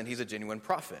does, then he's a genuine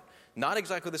prophet. Not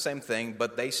exactly the same thing,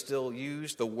 but they still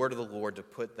use the word of the Lord to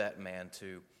put that man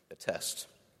to the test.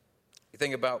 You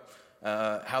think about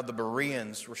how the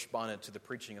Bereans responded to the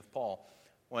preaching of Paul,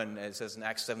 when it says in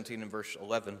Acts 17 and verse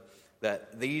 11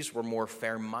 that these were more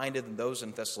fair-minded than those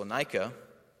in Thessalonica,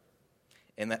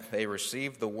 and that they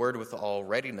received the word with all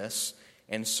readiness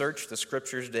and searched the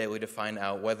Scriptures daily to find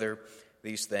out whether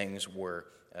these things were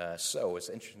so. It's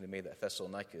interesting to me that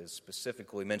Thessalonica is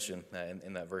specifically mentioned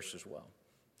in that verse as well.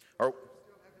 Or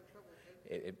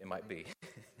it might be.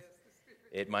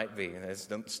 It might be. I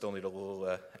still need a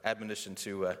little admonition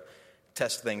to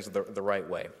test things the right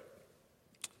way.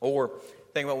 Or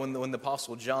think about when the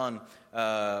Apostle John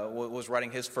was writing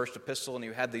his first epistle, and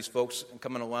you had these folks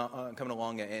coming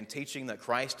along and teaching that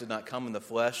Christ did not come in the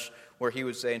flesh, where he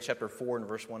would say in chapter 4 and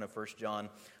verse 1 of 1 John,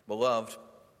 "Beloved,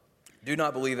 do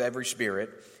not believe every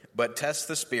spirit, but test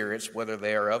the spirits whether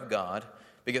they are of God,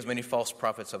 because many false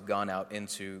prophets have gone out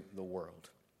into the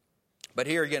world." But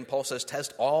here again, Paul says,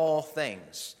 test all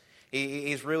things.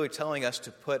 He's really telling us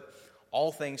to put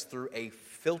all things through a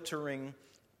filtering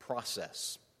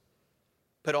process.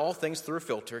 Put all things through a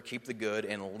filter, keep the good,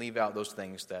 and leave out those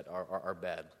things that are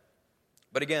bad.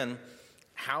 But again,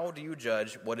 how do you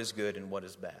judge what is good and what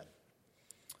is bad?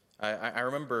 I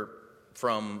remember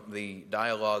from the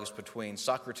dialogues between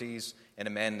Socrates and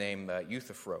a man named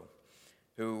Euthyphro,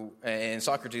 and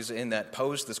Socrates in that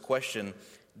posed this question: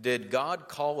 did God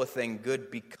call a thing good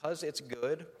because it's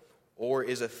good, or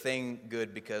is a thing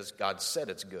good because God said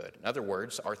it's good? In other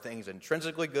words, are things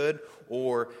intrinsically good,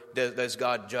 or does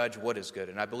God judge what is good?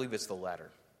 And I believe it's the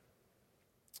latter.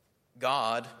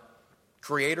 God,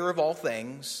 creator of all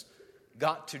things,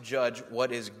 got to judge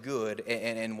what is good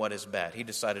and what is bad. He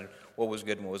decided what was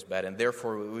good and what was bad, and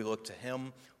therefore we look to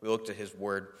him, we look to his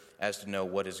word as to know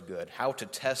what is good, how to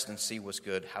test and see what's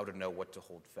good, how to know what to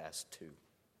hold fast to.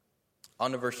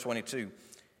 On to verse 22.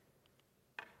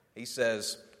 He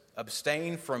says,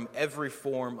 abstain from every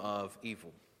form of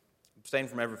evil. Abstain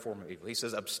from every form of evil. He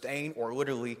says abstain, or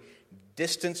literally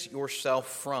distance yourself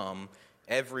from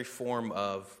every form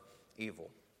of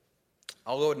evil.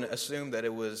 I'll go ahead and assume that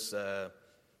it was,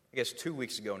 2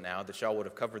 weeks ago now that y'all would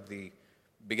have covered the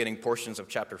beginning portions of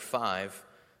chapter 5.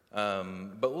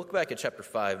 But look back at chapter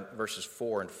 5, verses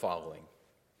 4 and following.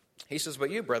 He says, but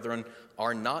you, brethren,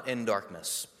 are not in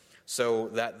darkness, so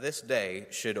that this day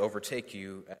should overtake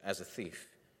you as a thief.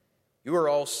 You are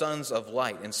all sons of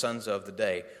light and sons of the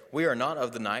day. We are not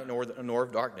of the night nor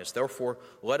of darkness. Therefore,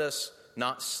 let us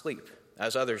not sleep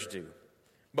as others do,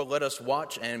 but let us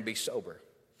watch and be sober.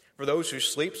 For those who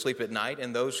sleep, sleep at night,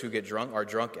 and those who get drunk are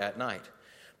drunk at night.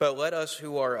 But let us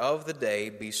who are of the day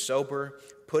be sober,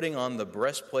 putting on the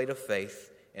breastplate of faith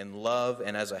and love,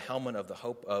 and as a helmet of the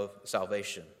hope of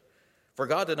salvation. For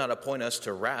God did not appoint us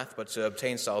to wrath, but to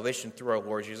obtain salvation through our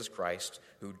Lord Jesus Christ,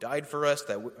 who died for us,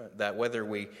 that whether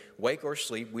we wake or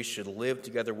sleep, we should live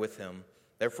together with him.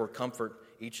 Therefore comfort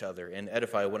each other and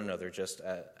edify one another, just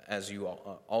as you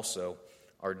also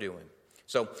are doing.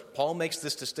 So Paul makes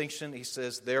this distinction. He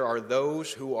says there are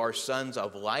those who are sons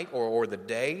of light, or the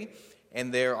day,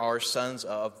 and there are sons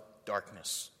of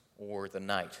darkness, or the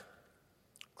night.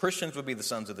 Christians would be the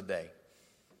sons of the day.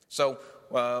 So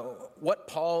what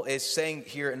Paul is saying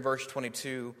here in verse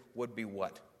 22 would be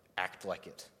what? Act like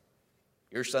it.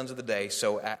 You're sons of the day,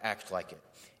 so act like it.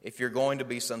 If you're going to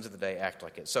be sons of the day, act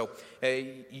like it. So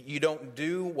you don't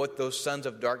do what those sons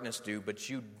of darkness do, but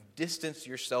you distance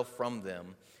yourself from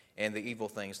them and the evil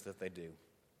things that they do.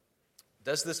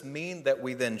 Does this mean that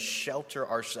we then shelter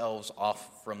ourselves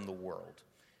off from the world?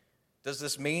 Does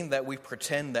this mean that we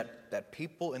pretend that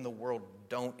people in the world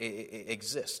don't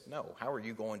exist? No. How are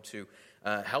you going to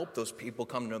help those people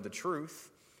come to know the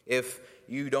truth if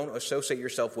you don't associate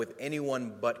yourself with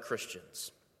anyone but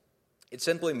Christians? It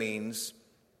simply means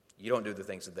you don't do the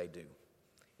things that they do.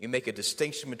 You make a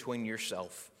distinction between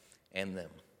yourself and them.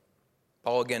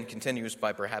 Paul again continues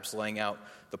by perhaps laying out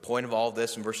the point of all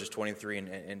this in verses 23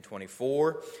 and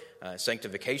 24.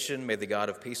 Sanctification, may the God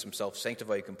of peace himself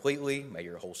sanctify you completely. May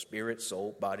your whole spirit,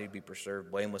 soul, body be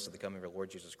preserved blameless at the coming of our Lord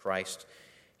Jesus Christ.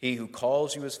 He who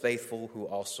calls you is faithful, who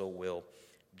also will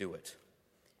do it.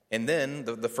 And then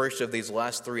the first of these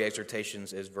last three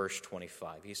exhortations is verse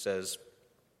 25. He says,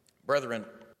 brethren,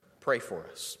 pray for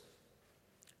us.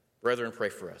 Brethren, pray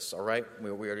for us. All right?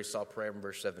 We already saw prayer in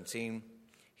verse 17.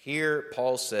 Here,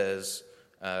 Paul says,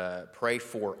 pray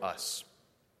for us.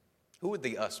 Who would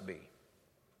the us be?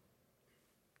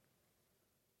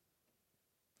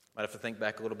 Might have to think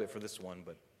back a little bit for this one,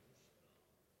 but...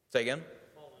 Say again?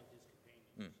 Paul and his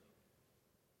companions.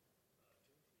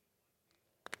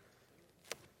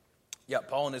 Yeah,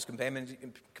 Paul and his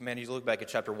companions. Look back at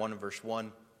chapter 1 and verse 1.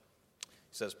 It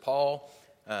says, Paul,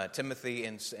 Timothy,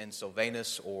 and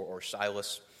Silvanus, or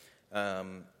Silas.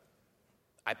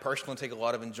 I personally take a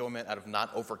lot of enjoyment out of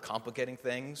not overcomplicating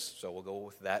things, so we'll go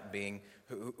with that being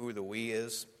who the we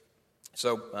is.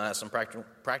 So some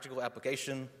practical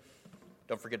application.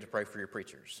 Don't forget to pray for your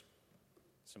preachers.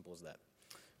 Simple as that.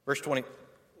 Verse 20.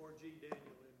 Or G. Daniel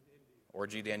in India. Or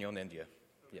G. Daniel in India.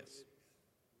 Yes. It's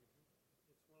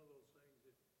one of those things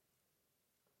that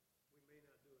we may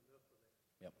not do enough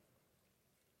of that. Yep.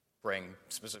 Praying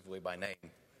specifically by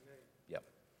name. Yep.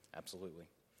 Absolutely.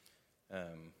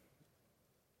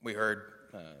 We heard,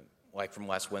 like from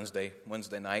last Wednesday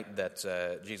night,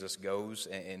 that Jesus goes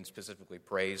and specifically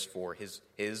prays for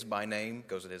his by name,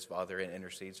 goes to his Father and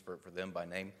intercedes for them by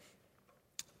name.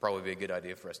 Probably be a good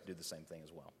idea for us to do the same thing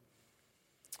as well.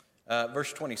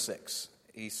 Verse 26,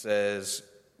 he says,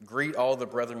 greet all the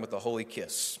brethren with a holy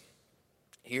kiss.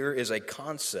 Here is a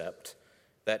concept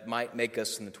that might make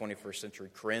us in the 21st century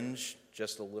cringe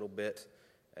just a little bit.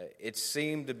 It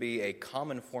seemed to be a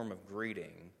common form of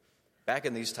greeting back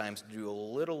in these times to do a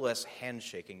little less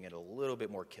handshaking and a little bit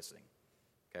more kissing.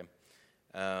 Okay?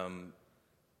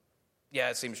 Yeah,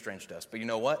 it seems strange to us. But you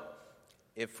know what?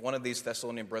 If one of these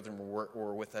Thessalonian brethren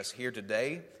were with us here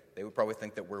today, they would probably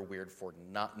think that we're weird for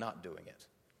not doing it. It's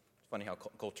funny how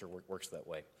culture works that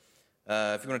way.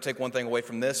 If you want to take one thing away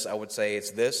from this, I would say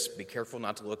it's this. Be careful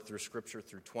not to look through Scripture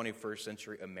through 21st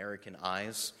century American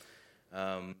eyes.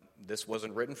 This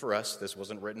wasn't written for us. This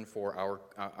wasn't written for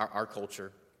our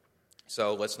culture.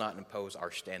 So let's not impose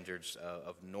our standards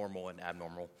of normal and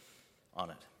abnormal on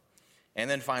it. And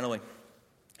then finally,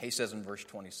 he says in verse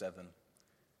 27,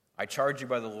 I charge you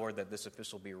by the Lord that this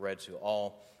epistle be read to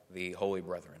all the holy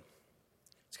brethren.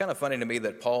 It's kind of funny to me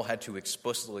that Paul had to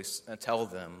explicitly tell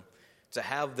them to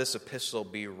have this epistle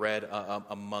be read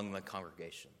among the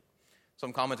congregation.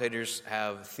 Some commentators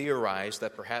have theorized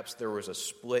that perhaps there was a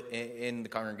split in the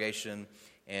congregation,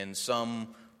 and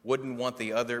some wouldn't want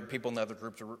the other people in the other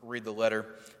group to read the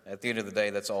letter. At the end of the day,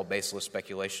 that's all baseless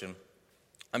speculation.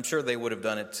 I'm sure they would have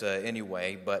done it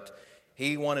anyway, but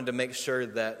he wanted to make sure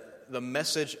that the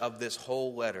message of this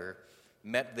whole letter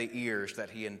met the ears that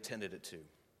he intended it to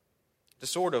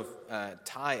sort of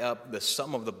tie up the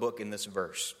sum of the book in this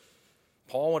verse,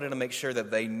 Paul wanted to make sure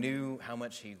that they knew how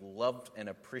much he loved and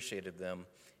appreciated them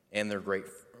and their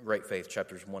great faith,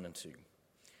 chapters 1 and 2.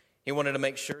 He wanted to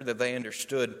make sure that they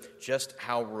understood just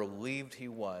how relieved he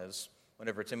was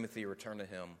whenever Timothy returned to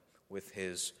him with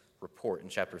his report in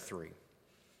chapter 3.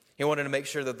 He wanted to make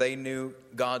sure that they knew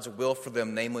God's will for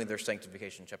them, namely their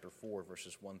sanctification, chapter 4,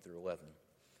 verses 1 through 11.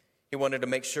 He wanted to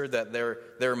make sure that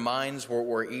their minds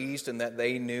were eased and that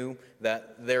they knew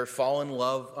that their fallen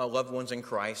loved ones in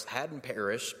Christ hadn't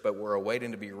perished but were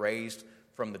awaiting to be raised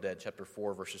from the dead, chapter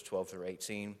 4, verses 12 through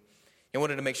 18. He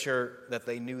wanted to make sure that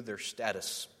they knew their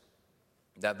status,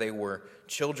 that they were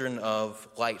children of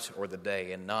light or the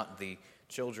day and not the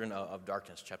children of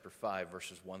darkness, chapter 5,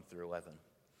 verses 1 through 11.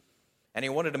 And he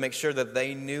wanted to make sure that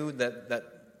they knew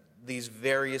that these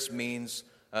various means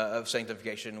of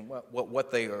sanctification,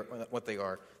 what they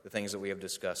are, the things that we have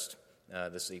discussed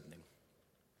this evening.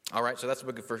 All right, so that's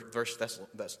the book of First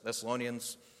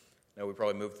Thessalonians. Now we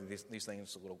probably moved through these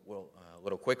things a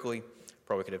little quickly.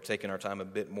 Probably could have taken our time a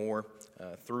bit more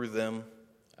through them.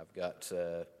 I've got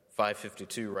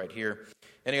 5:52 right here.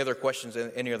 Any other questions?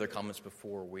 Any other comments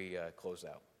before we close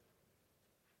out?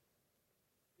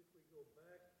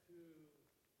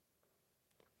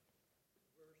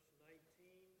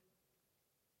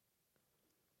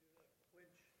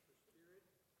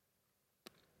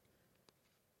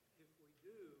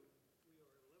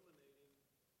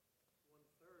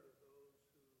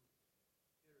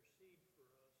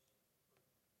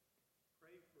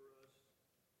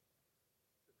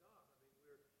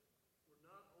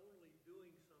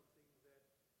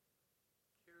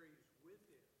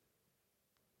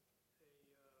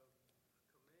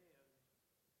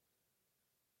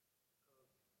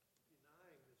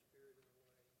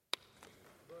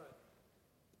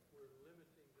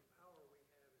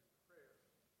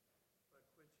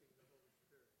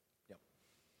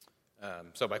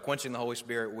 So by quenching the Holy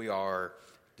Spirit, we are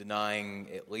denying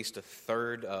at least a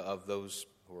third of those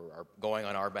who are going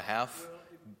on our behalf. Well,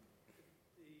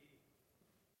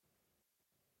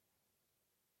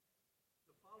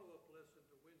 the follow-up lesson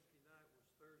to Wednesday night was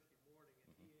Thursday morning,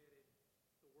 and he added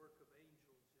the work of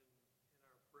angels in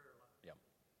our prayer life. Yep.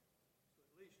 So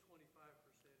at least 25%,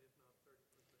 if not 30%.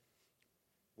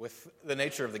 With the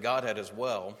nature of the Godhead as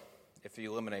well, if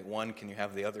you eliminate one, can you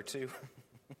have the other two?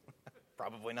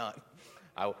 Probably not.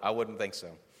 I wouldn't think so.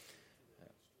 There's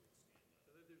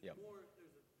a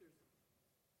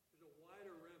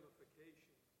wider ramification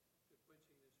to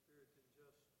quenching the Spirit than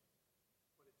just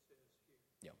what it says here.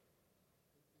 Yeah.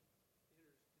 It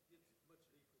gets much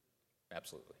deeper than that.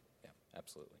 Absolutely. Yeah,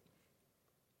 absolutely.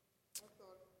 I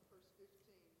thought verse 15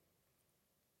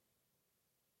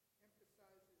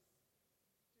 emphasizes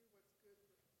do what's good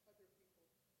for other people,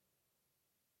 for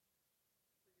yourselves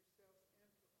and for all.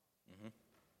 Mm-hmm.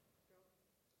 Don't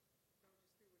just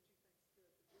do what you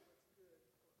think's good, but do what's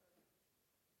good for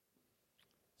others.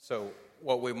 So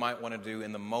what we might want to do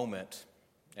in the moment,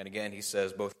 and again, he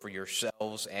says both for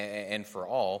yourselves and for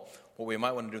all, what we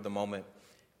might want to do in the moment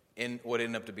would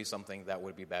end up to be something that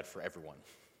would be bad for everyone.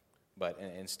 But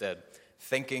instead,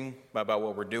 thinking about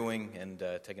what we're doing and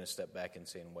taking a step back and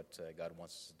seeing what God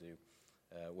wants us to do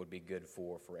would be good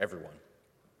for everyone.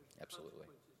 Absolutely.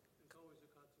 There's always a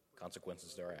consequence.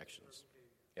 Consequences to our actions.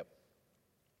 Yep.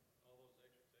 All those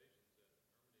exhortations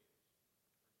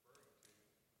that Ernie is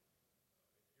referring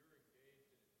to, if you're engaged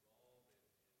and involved in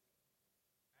actively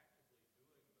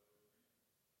doing those,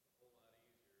 it's a whole lot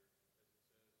easier, as it says,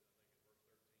 I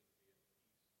think in verse 13, to be at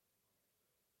peace.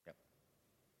 Yep.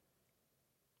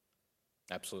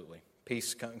 Absolutely.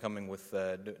 Peace coming with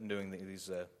doing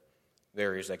these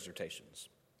various exhortations.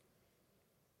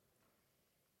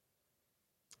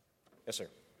 Yes, sir.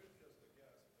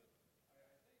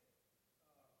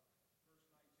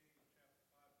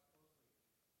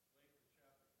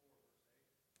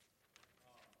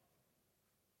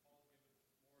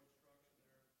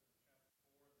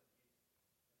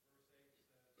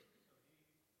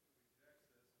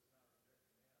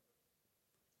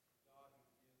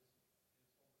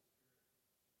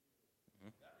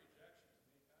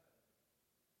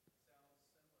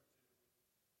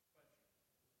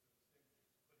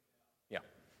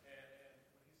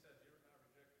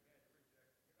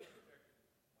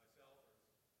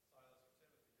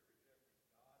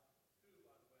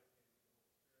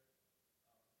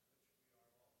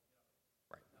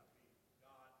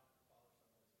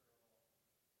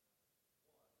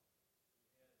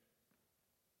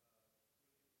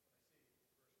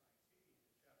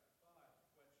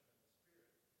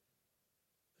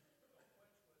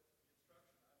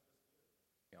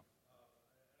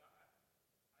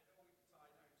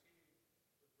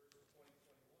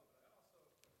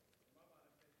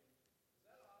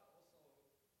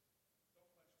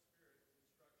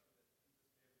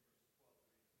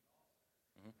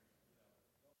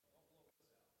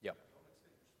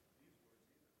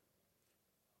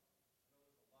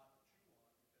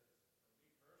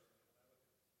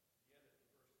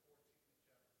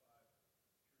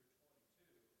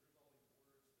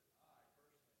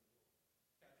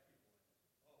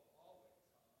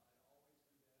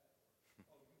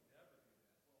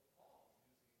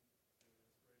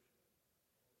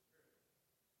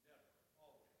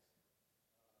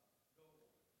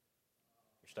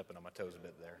 stepping on my toes a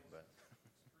bit there, but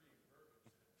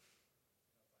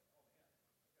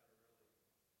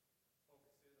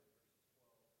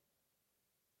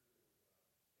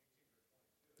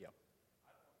yeah,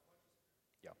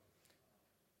 yeah.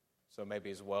 So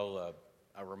maybe as well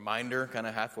a reminder, kind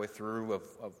of halfway through,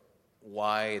 of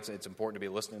why it's important to be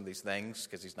listening to these things,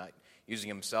 because he's not using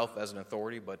himself as an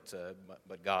authority, but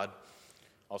God.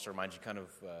 Also reminds you kind of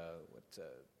what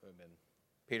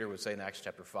Peter would say in Acts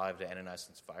chapter 5 to Ananias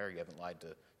and Sapphira, you haven't lied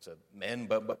to men,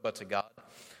 but to God.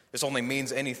 This only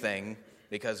means anything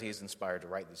because he's inspired to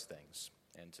write these things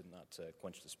and to not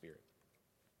quench the Spirit.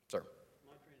 Sir?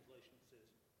 My translation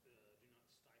says, do not stifle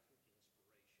inspiration.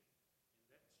 And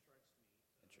that strikes me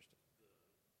Interesting. the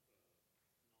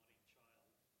naughty child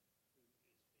who is being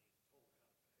told how to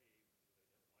behave, and they don't like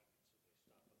it, so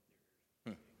they stop up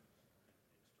their ears and start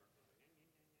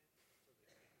going, so they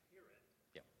can't hear it,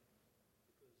 Yeah.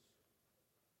 because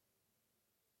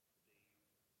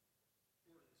the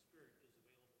Word of the Spirit is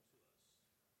available to us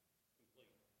complete. And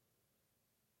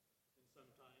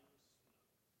sometimes,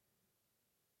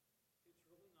 it's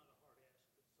really not a hard ask,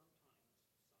 but sometimes some of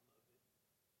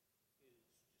it is just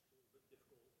a little bit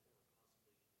difficult or possibly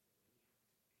inconvenient,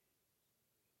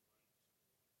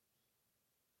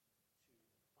 and we might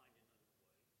to find another way,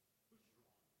 which is wrong. But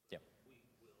Yeah. we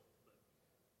will, but we're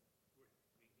being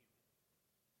human.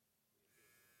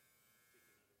 We have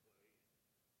to take another way and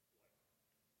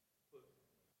put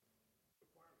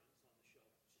requirements on the shelf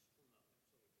just for a moment so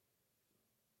we can.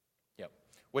 Yep.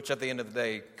 Which at the end of the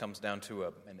day comes down to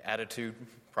an attitude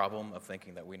problem of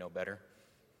thinking that we know better.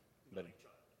 But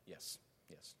yes.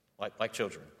 Like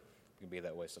children. We can be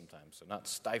that way sometimes. So not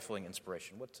stifling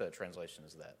inspiration. What translation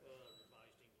is that?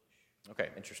 Revised English, Okay,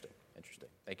 interesting.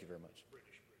 Thank you very much.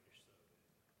 British, so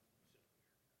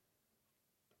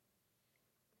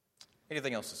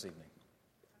Anything else this evening?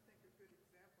 I think a good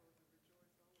example of the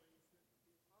rejoice always is that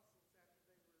the apostles, after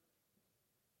they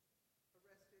were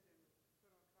arrested and put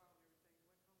on trial and everything,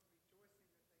 went home rejoicing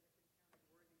that they had been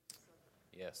counted worthy to suffer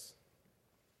Yes.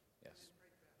 and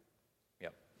break that.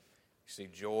 Yep. You see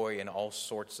joy in all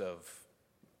sorts of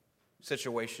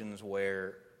situations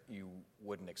where you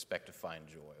wouldn't expect to find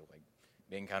joy, like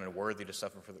being counted worthy to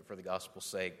suffer for the gospel's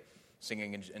sake,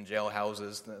 singing in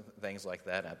jailhouses, things like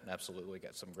that. Absolutely,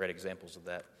 got some great examples of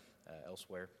that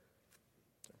elsewhere.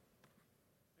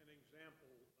 an example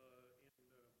in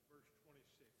verse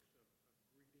 26 of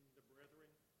greeting the brethren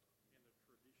and the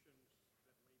traditions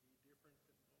that may be different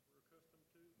than what we're accustomed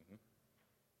to.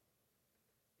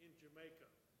 In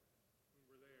Jamaica, when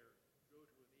we're there, go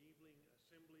to an evening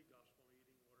assembly, gospel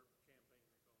meeting, whatever campaign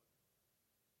they call it.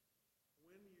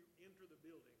 When you enter the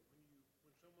building,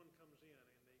 when someone comes in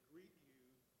and they greet you,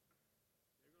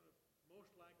 they're going to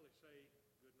most likely say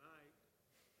good night.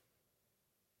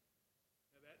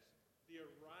 Now that's the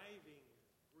arriving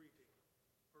greeting.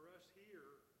 For us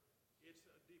here, it's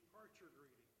a departure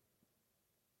greeting.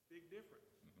 Big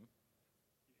difference. You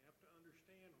have to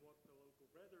understand what the local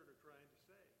brethren are trying to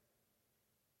say.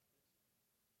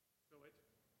 So it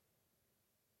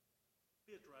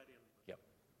fits right in. Yep.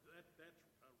 That's a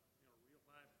real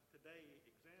life today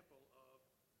example of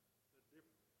the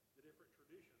different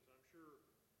traditions. I'm sure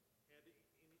if we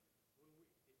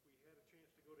had a chance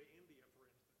to go to India, for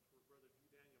instance, where Brother G.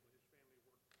 Daniel and his family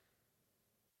worked,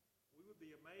 we would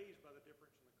be amazed by the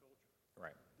difference in the culture.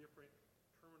 Right. Different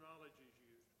terminologies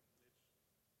used.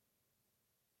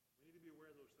 We need to be aware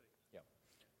of those things. Yep.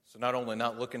 So not only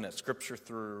not looking at Scripture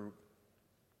through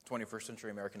 21st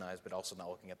century American eyes, but also not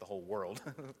looking at the whole world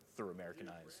through American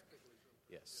eyes.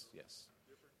 Yes.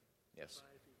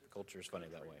 Culture is funny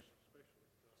that way.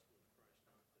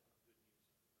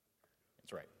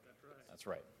 That's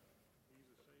right. He's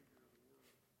the Savior of the world.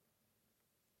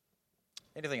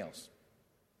 Anything else?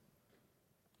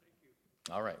 Thank you.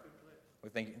 All right.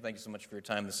 Well, thank you so much for your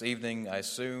time this evening. I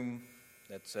assume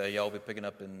that y'all will be picking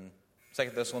up in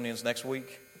 2 Thessalonians next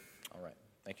week. All right.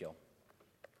 Thank you all.